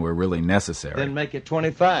 men were really necessary. Then make it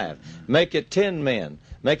 25. Make it 10 men.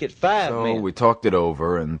 Make it 5 men. So we talked it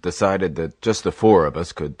over and decided that just the 4 of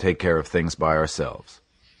us could take care of things by ourselves.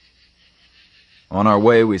 On our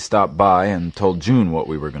way, we stopped by and told June what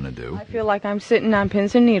we were going to do. I feel like I'm sitting on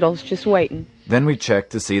pins and needles just waiting. Then we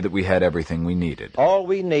checked to see that we had everything we needed. All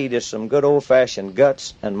we need is some good old-fashioned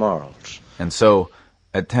guts and morals. And so,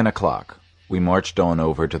 at 10 o'clock, we marched on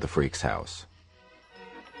over to the freak's house.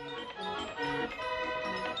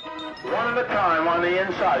 One at a time on the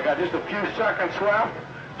inside. Got just a few seconds left.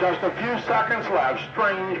 Just a few seconds left.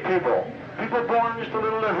 Strange people. People born just a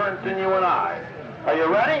little different than you and I. Are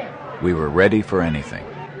you ready? We were ready for anything.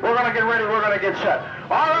 We're going to get ready. We're going to get set.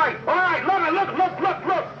 All right.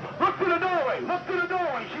 Look to the doorway. Look to the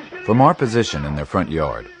doorway. From our position in their front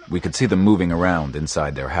yard, we could see them moving around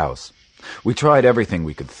inside their house. We tried everything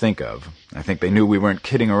we could think of. I think they knew we weren't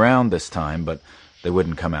kidding around this time, but they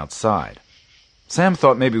wouldn't come outside. Sam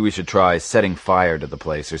thought maybe we should try setting fire to the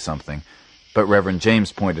place or something, but Reverend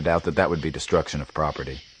James pointed out that that would be destruction of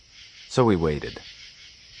property. So we waited.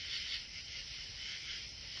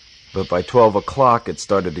 But by 12 o'clock it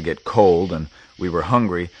started to get cold and we were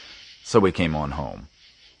hungry, so we came on home.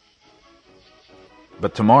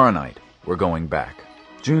 But tomorrow night, we're going back.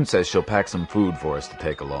 June says she'll pack some food for us to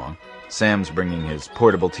take along. Sam's bringing his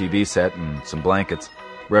portable TV set and some blankets.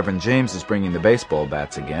 Reverend James is bringing the baseball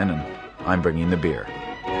bats again, and I'm bringing the beer.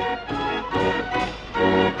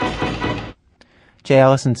 Jay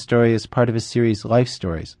Allison's story is part of his series Life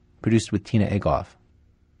Stories, produced with Tina Egloff.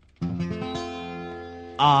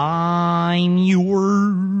 I'm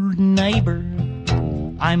your neighbor.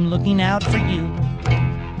 I'm looking out for you.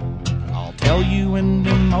 I'll tell you when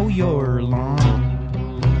to mow your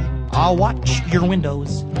lawn. I'll watch your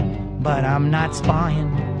windows, but I'm not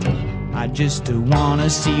spying. I just want to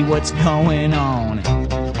see what's going on.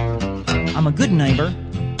 I'm a good neighbor,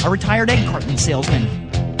 a retired egg carton salesman.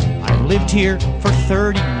 I've lived here for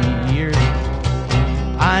 30 years.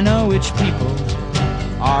 I know which people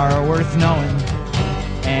are worth knowing,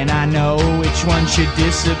 and I know which one should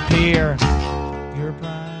disappear. Your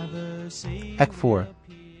privacy. Act 4.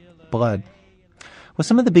 Blood. Well,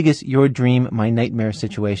 some of the biggest your dream, my nightmare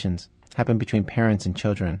situations happen between parents and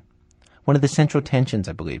children. One of the central tensions,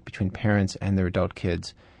 I believe, between parents and their adult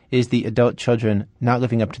kids is the adult children not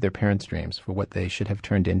living up to their parents' dreams for what they should have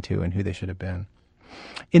turned into and who they should have been.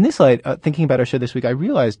 In this light, thinking about our show this week, I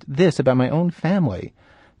realized this about my own family,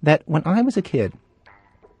 that when I was a kid,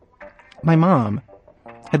 my mom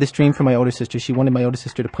had this dream for my older sister. She wanted my older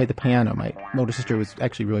sister to play the piano. My older sister was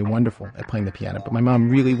actually really wonderful at playing the piano, but my mom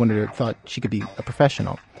really thought she could be a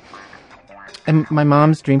professional. And my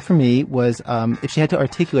mom's dream for me was, if she had to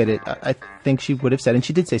articulate it, I think she would have said, and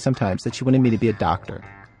she did say sometimes, that she wanted me to be a doctor.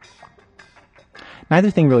 Neither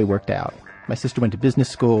thing really worked out. My sister went to business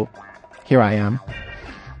school. Here I am.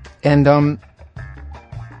 And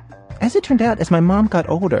as it turned out, as my mom got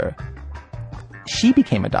older, she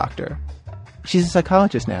became a doctor. She's a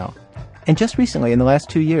psychologist now. And just recently, in the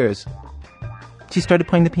last 2 years, she started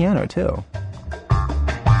playing the piano, too.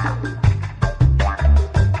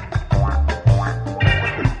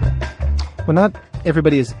 Well, not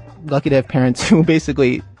everybody is lucky to have parents who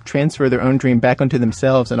basically transfer their own dream back onto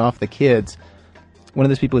themselves and off the kids. One of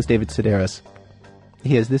those people is David Sedaris.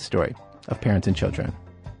 He has this story of parents and children.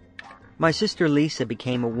 My sister Lisa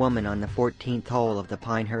became a woman on the 14th hole of the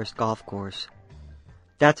Pinehurst golf course.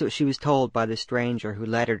 That's what she was told by the stranger who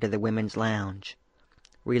led her to the women's lounge.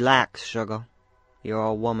 Relax, sugar. You're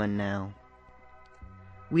a woman now.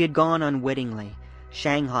 We had gone unwittingly,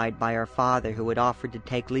 shanghaied by our father who had offered to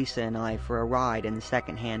take Lisa and I for a ride in the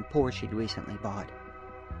second-hand Porsche he'd recently bought.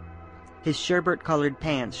 His sherbet-colored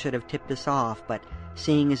pants should have tipped us off, but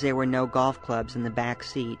seeing as there were no golf clubs in the back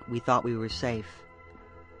seat, we thought we were safe.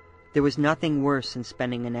 There was nothing worse than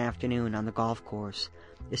spending an afternoon on the golf course,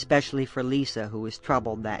 especially for Lisa, who was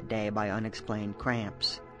troubled that day by unexplained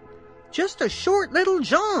cramps. "Just a short little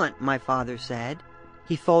jaunt," my father said.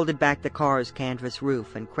 He folded back the car's canvas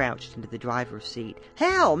roof and crouched into the driver's seat.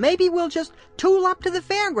 "Hell, maybe we'll just tool up to the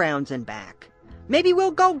fairgrounds and back. Maybe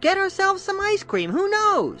we'll go get ourselves some ice cream, who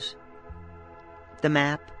knows?" The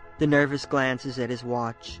map, the nervous glances at his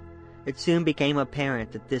watch. It soon became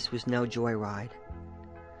apparent that this was no joyride.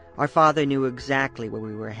 Our father knew exactly where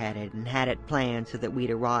we were headed and had it planned so that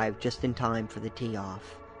we'd arrive just in time for the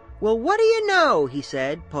tee-off. "Well, what do you know?" he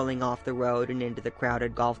said, pulling off the road and into the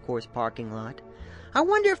crowded golf course parking lot. "I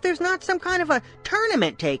wonder if there's not some kind of a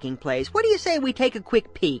tournament taking place. What do you say we take a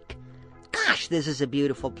quick peek? Gosh, this is a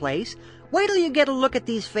beautiful place. Wait till you get a look at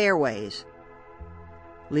these fairways."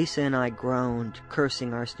 Lisa and I groaned,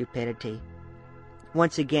 cursing our stupidity.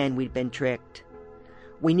 Once again, we'd been tricked.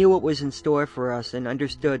 We knew what was in store for us and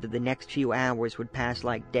understood that the next few hours would pass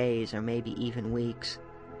like days or maybe even weeks.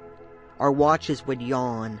 Our watches would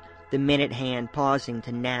yawn, the minute hand pausing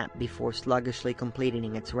to nap before sluggishly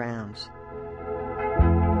completing its rounds.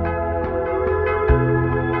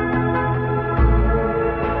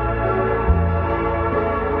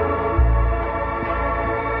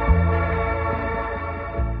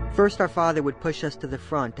 First, our father would push us to the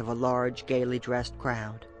front of a large, gaily dressed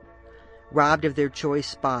crowd. Robbed of their choice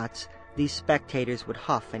spots, these spectators would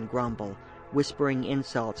huff and grumble, whispering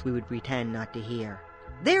insults we would pretend not to hear.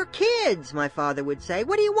 "They're kids," my father would say.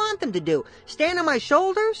 "What do you want them to do? Stand on my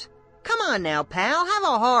shoulders? Come on now, pal, have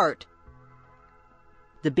a heart."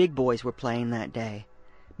 The big boys were playing that day.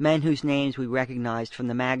 Men whose names we recognized from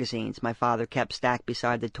the magazines my father kept stacked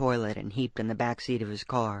beside the toilet and heaped in the back seat of his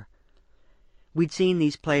car. We'd seen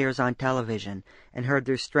these players on television and heard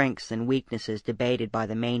their strengths and weaknesses debated by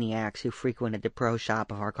the maniacs who frequented the pro shop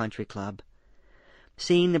of our country club.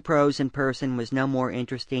 Seeing the pros in person was no more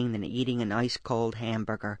interesting than eating an ice-cold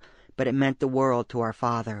hamburger, but it meant the world to our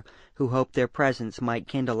father, who hoped their presence might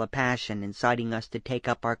kindle a passion inciting us to take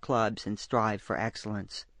up our clubs and strive for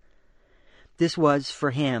excellence. This was,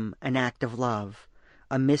 for him, an act of love,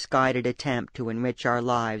 a misguided attempt to enrich our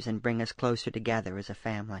lives and bring us closer together as a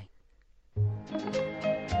family.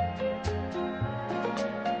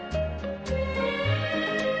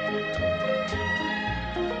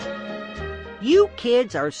 "You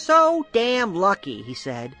kids are so damn lucky," he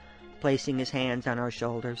said, placing his hands on our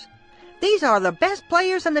shoulders. "These are the best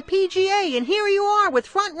players in the PGA, and here you are with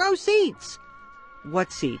front row seats."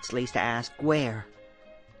 "What seats?" Lisa asked. "Where?"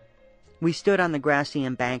 We stood on the grassy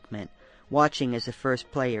embankment, watching as the first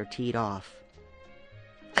player teed off.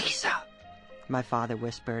 "Lisa," my father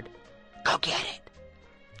whispered, "go get it.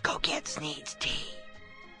 Go get Sneed's tea."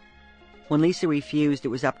 When Lisa refused, it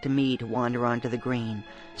was up to me to wander onto the green,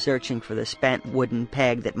 searching for the spent wooden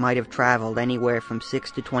peg that might have traveled anywhere from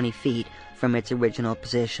 6 to 20 feet from its original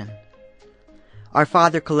position. Our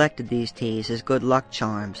father collected these teas as good luck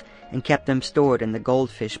charms and kept them stored in the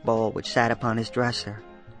goldfish bowl which sat upon his dresser.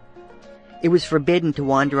 It was forbidden to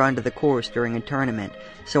wander onto the course during a tournament,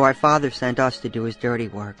 so our father sent us to do his dirty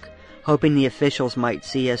work, hoping the officials might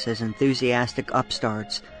see us as enthusiastic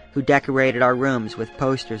upstarts who decorated our rooms with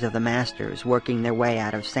posters of the masters working their way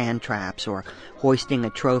out of sand traps or hoisting a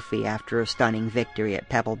trophy after a stunning victory at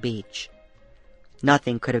Pebble Beach.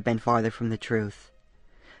 Nothing could have been farther from the truth.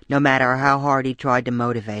 No matter how hard he tried to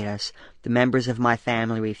motivate us, the members of my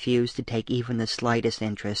family refused to take even the slightest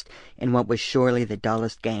interest in what was surely the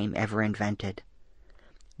dullest game ever invented.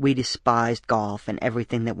 We despised golf and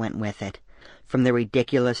everything that went with it, from the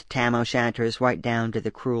ridiculous tam-o'-shanters right down to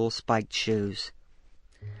the cruel spiked shoes.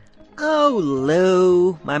 "Oh,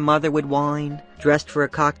 Lou," my mother would whine, dressed for a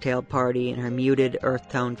cocktail party in her muted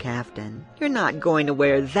earth-tone caftan. "You're not going to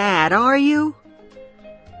wear that, are you?"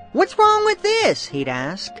 "What's wrong with this?" he'd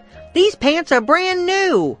ask. "These pants are brand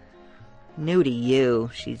new." "New to you,"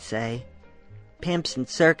 she'd say. "Pimps and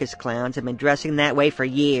circus clowns have been dressing that way for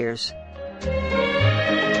years."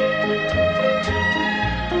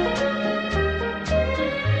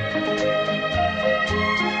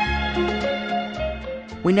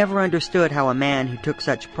 We never understood how a man who took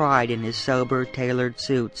such pride in his sober, tailored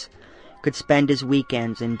suits could spend his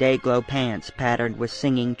weekends in day-glow pants patterned with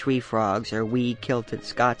singing tree frogs or wee kilted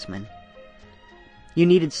Scotsmen. You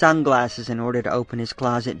needed sunglasses in order to open his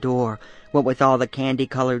closet door, what with all the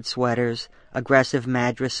candy-colored sweaters, aggressive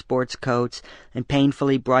Madras sports coats, and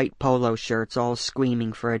painfully bright polo shirts all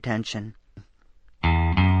screaming for attention.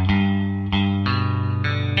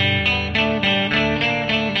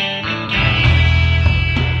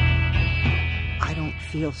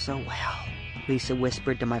 "Feel so well," Lisa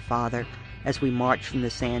whispered to my father as we marched from the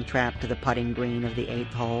sand trap to the putting green of the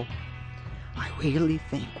 8th hole. "I really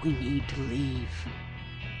think we need to leave."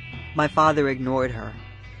 My father ignored her.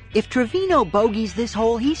 "If Trevino bogeys this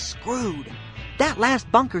hole, he's screwed. That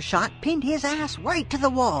last bunker shot pinned his ass right to the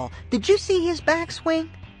wall. Did you see his backswing?"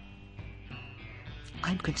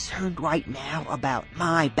 "I'm concerned right now about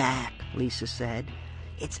my back," Lisa said.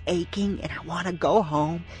 "It's aching and I want to go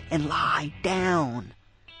home and lie down."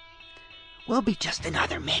 "We'll be just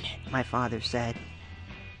another minute," my father said.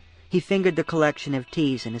 He fingered the collection of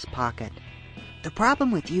teas in his pocket. "The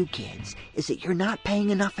problem with you kids is that you're not paying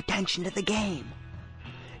enough attention to the game.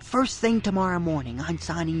 First thing tomorrow morning, I'm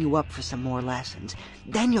signing you up for some more lessons.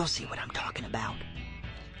 Then you'll see what I'm talking about.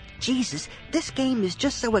 Jesus, this game is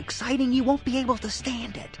just so exciting you won't be able to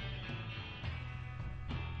stand it."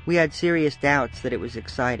 We had serious doubts that it was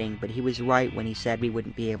exciting, but he was right when he said we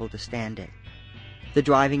wouldn't be able to stand it. The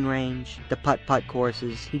driving range, the putt-putt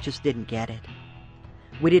courses, he just didn't get it.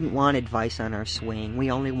 We didn't want advice on our swing.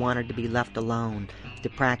 We only wanted to be left alone, to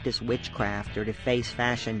practice witchcraft or to face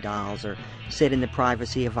fashion dolls or sit in the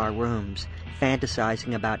privacy of our rooms,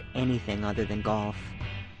 fantasizing about anything other than golf.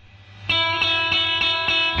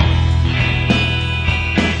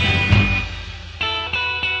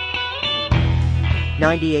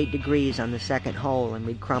 "98 degrees on the second hole, and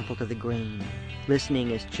we'd crumple to the green,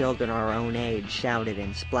 listening as children our own age shouted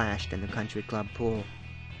and splashed in the country club pool.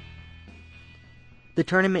 The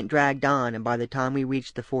tournament dragged on, and by the time we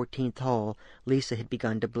reached the 14th hole, Lisa had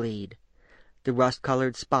begun to bleed, the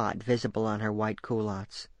rust-colored spot visible on her white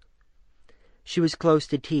culottes. She was close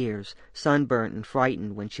to tears, sunburnt and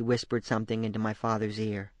frightened when she whispered something into my father's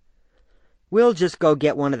ear. "We'll just go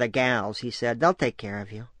get one of the gals," he said. "They'll take care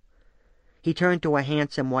of you." He turned to a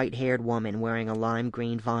handsome white-haired woman wearing a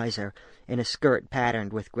lime-green visor and a skirt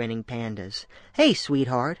patterned with grinning pandas. "Hey,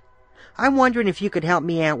 sweetheart, I'm wondering if you could help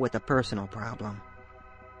me out with a personal problem."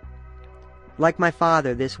 Like my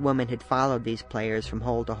father, this woman had followed these players from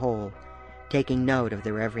hole to hole, taking note of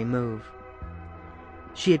their every move.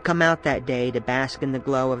 She had come out that day to bask in the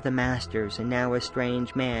glow of the Masters, and now a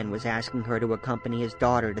strange man was asking her to accompany his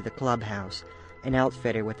daughter to the clubhouse and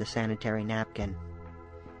outfit her with a sanitary napkin.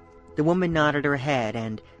 The woman nodded her head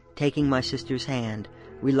and, taking my sister's hand,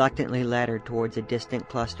 reluctantly led her towards a distant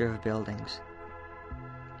cluster of buildings.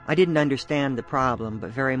 I didn't understand the problem,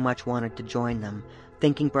 but very much wanted to join them,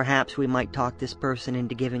 thinking perhaps we might talk this person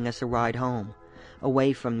into giving us a ride home,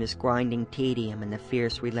 away from this grinding tedium and the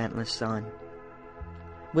fierce, relentless sun.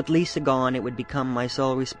 With Lisa gone, it would become my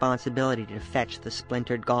sole responsibility to fetch the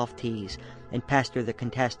splintered golf tees and pester the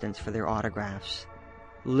contestants for their autographs.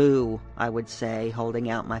 "Lou," I would say, holding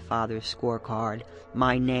out my father's scorecard.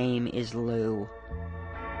 "My name is Lou."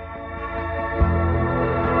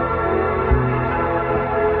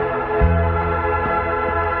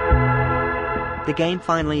 The game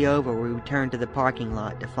finally over, we returned to the parking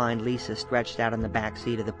lot to find Lisa stretched out on the back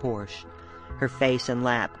seat of the Porsche, her face and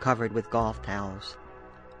lap covered with golf towels.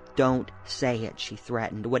 "Don't say it," she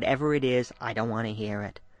threatened. "Whatever it is, I don't want to hear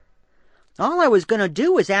it." "All I was going to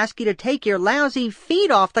do was ask you to take your lousy feet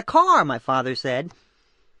off the car," my father said.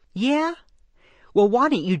 "Yeah? Well, why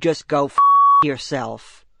don't you just go f***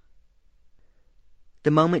 yourself?"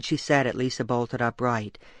 The moment she said it, Lisa bolted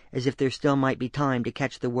upright, as if there still might be time to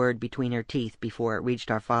catch the word between her teeth before it reached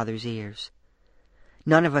our father's ears.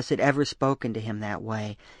 None of us had ever spoken to him that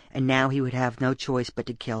way, and now he would have no choice but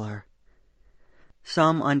to kill her.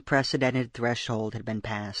 Some unprecedented threshold had been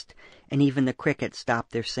passed, and even the crickets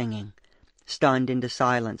stopped their singing, stunned into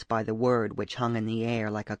silence by the word which hung in the air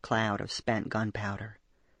like a cloud of spent gunpowder.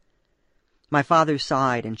 My father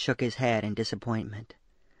sighed and shook his head in disappointment.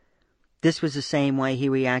 This was the same way he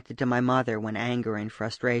reacted to my mother when anger and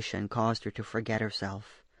frustration caused her to forget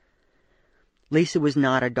herself. Lisa was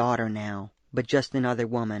not a daughter now, but just another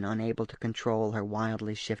woman unable to control her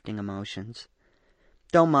wildly shifting emotions.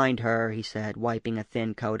 "Don't mind her," he said, wiping a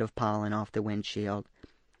thin coat of pollen off the windshield.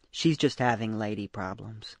 "She's just having lady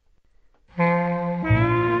problems."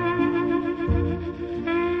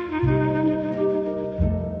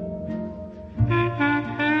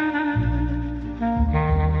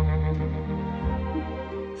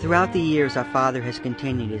 Throughout the years, our father has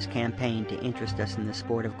continued his campaign to interest us in the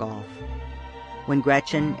sport of golf. When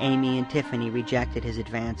Gretchen, Amy, and Tiffany rejected his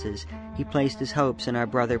advances, he placed his hopes in our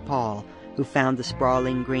brother Paul, who found the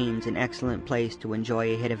sprawling greens an excellent place to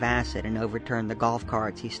enjoy a hit of acid and overturn the golf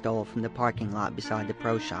carts he stole from the parking lot beside the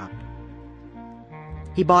pro shop.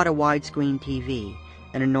 He bought a widescreen TV,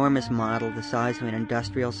 an enormous model the size of an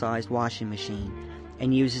industrial-sized washing machine,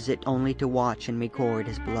 and uses it only to watch and record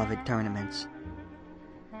his beloved tournaments.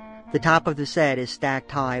 The top of the set is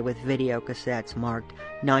stacked high with video cassettes marked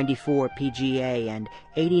 94 PGA and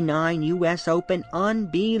 89 US Open.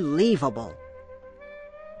 Unbelievable!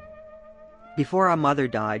 Before our mother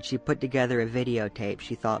died, she put together a videotape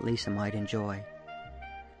she thought Lisa might enjoy.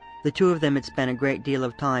 The two of them had spent a great deal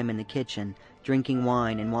of time in the kitchen, drinking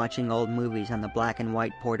wine and watching old movies on the black and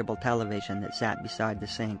white portable television that sat beside the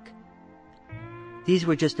sink. These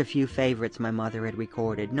were just a few favorites my mother had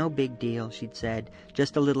recorded. "No big deal," she'd said,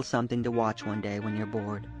 "just a little something to watch one day when you're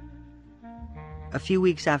bored." A few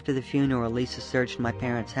weeks after the funeral, Lisa searched my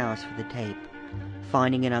parents' house for the tape,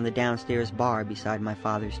 finding it on the downstairs bar beside my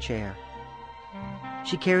father's chair.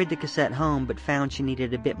 She carried the cassette home, but found she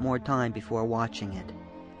needed a bit more time before watching it.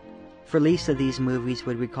 For Lisa, these movies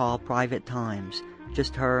would recall private times,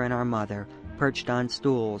 just her and our mother, perched on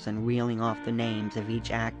stools and reeling off the names of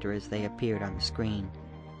each actor as they appeared on the screen.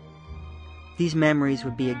 These memories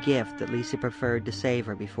would be a gift that Lisa preferred to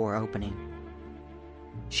savor before opening.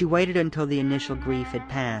 She waited until the initial grief had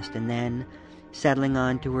passed, and then, settling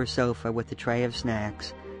onto her sofa with a tray of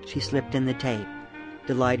snacks, she slipped in the tape,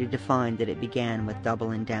 delighted to find that it began with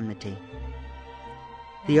Double Indemnity.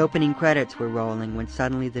 The opening credits were rolling when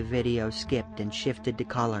suddenly the video skipped and shifted to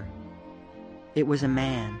color. It was a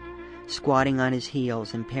man, squatting on his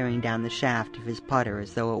heels and peering down the shaft of his putter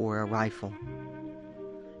as though it were a rifle.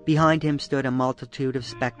 Behind him stood a multitude of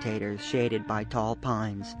spectators shaded by tall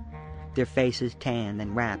pines, their faces tanned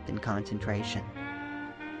and wrapped in concentration.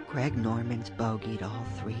 "Greg Norman's bogeyed all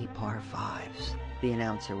 3 par 5s, the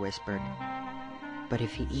announcer whispered. "But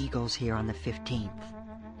if he eagles here on the 15th,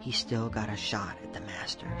 he's still got a shot at the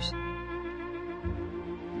Masters."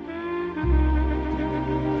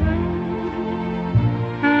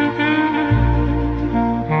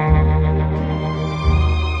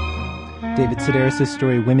 David Sedaris'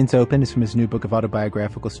 story Women's Open is from his new book of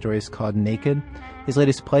autobiographical stories called Naked. His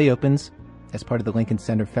latest play opens as part of the Lincoln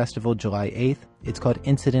Center Festival July 8th. It's called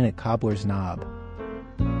Incident at Cobbler's Knob.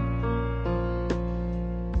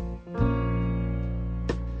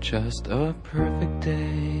 Just a perfect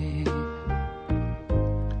day.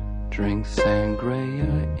 Drink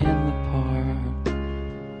sangria in the park.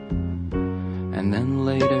 And then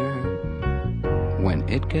later, when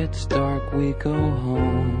it gets dark, we go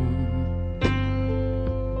home.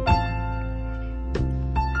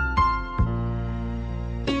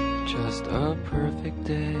 Just a perfect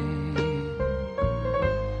day.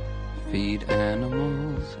 Feed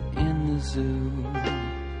animals in the zoo.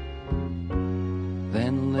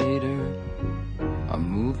 Then later, a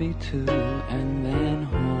movie too, and then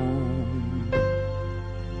home.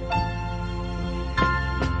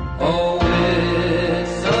 Oh,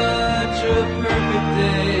 it's such a perfect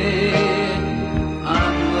day.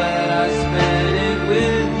 I'm glad I spent it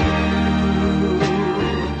with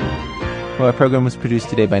you. Well, our program was produced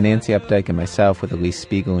today by Nancy Updike and myself, with Elise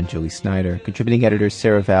Spiegel and Julie Snyder. Contributing editors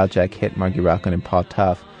Sarah Val, Jack Hitt, Margie Rockland, and Paul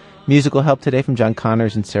Tuff. Musical help today from John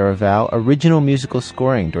Connors and Sarah Val. Original musical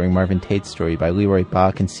scoring during Marvin Tate's story by Leroy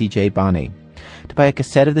Bach and C.J. Bonney. To buy a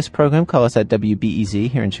cassette of this program, call us at WBEZ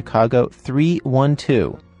here in Chicago,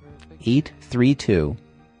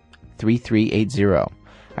 312-832-3380.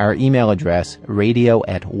 Our email address,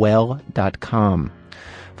 radio@well.com.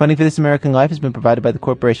 Funding for This American Life has been provided by the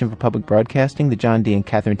Corporation for Public Broadcasting, the John D. and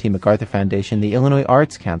Catherine T. MacArthur Foundation, the Illinois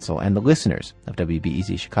Arts Council, and the listeners of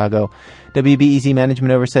WBEZ Chicago. WBEZ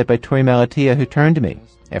management oversight by Tori Malatia, who turned to me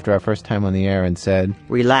after our first time on the air and said,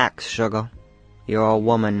 "Relax, sugar. You're a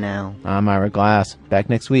woman now." I'm Ira Glass. Back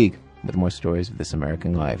next week with more stories of This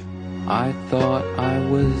American Life. I thought I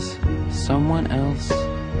was someone else,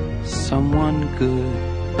 someone good.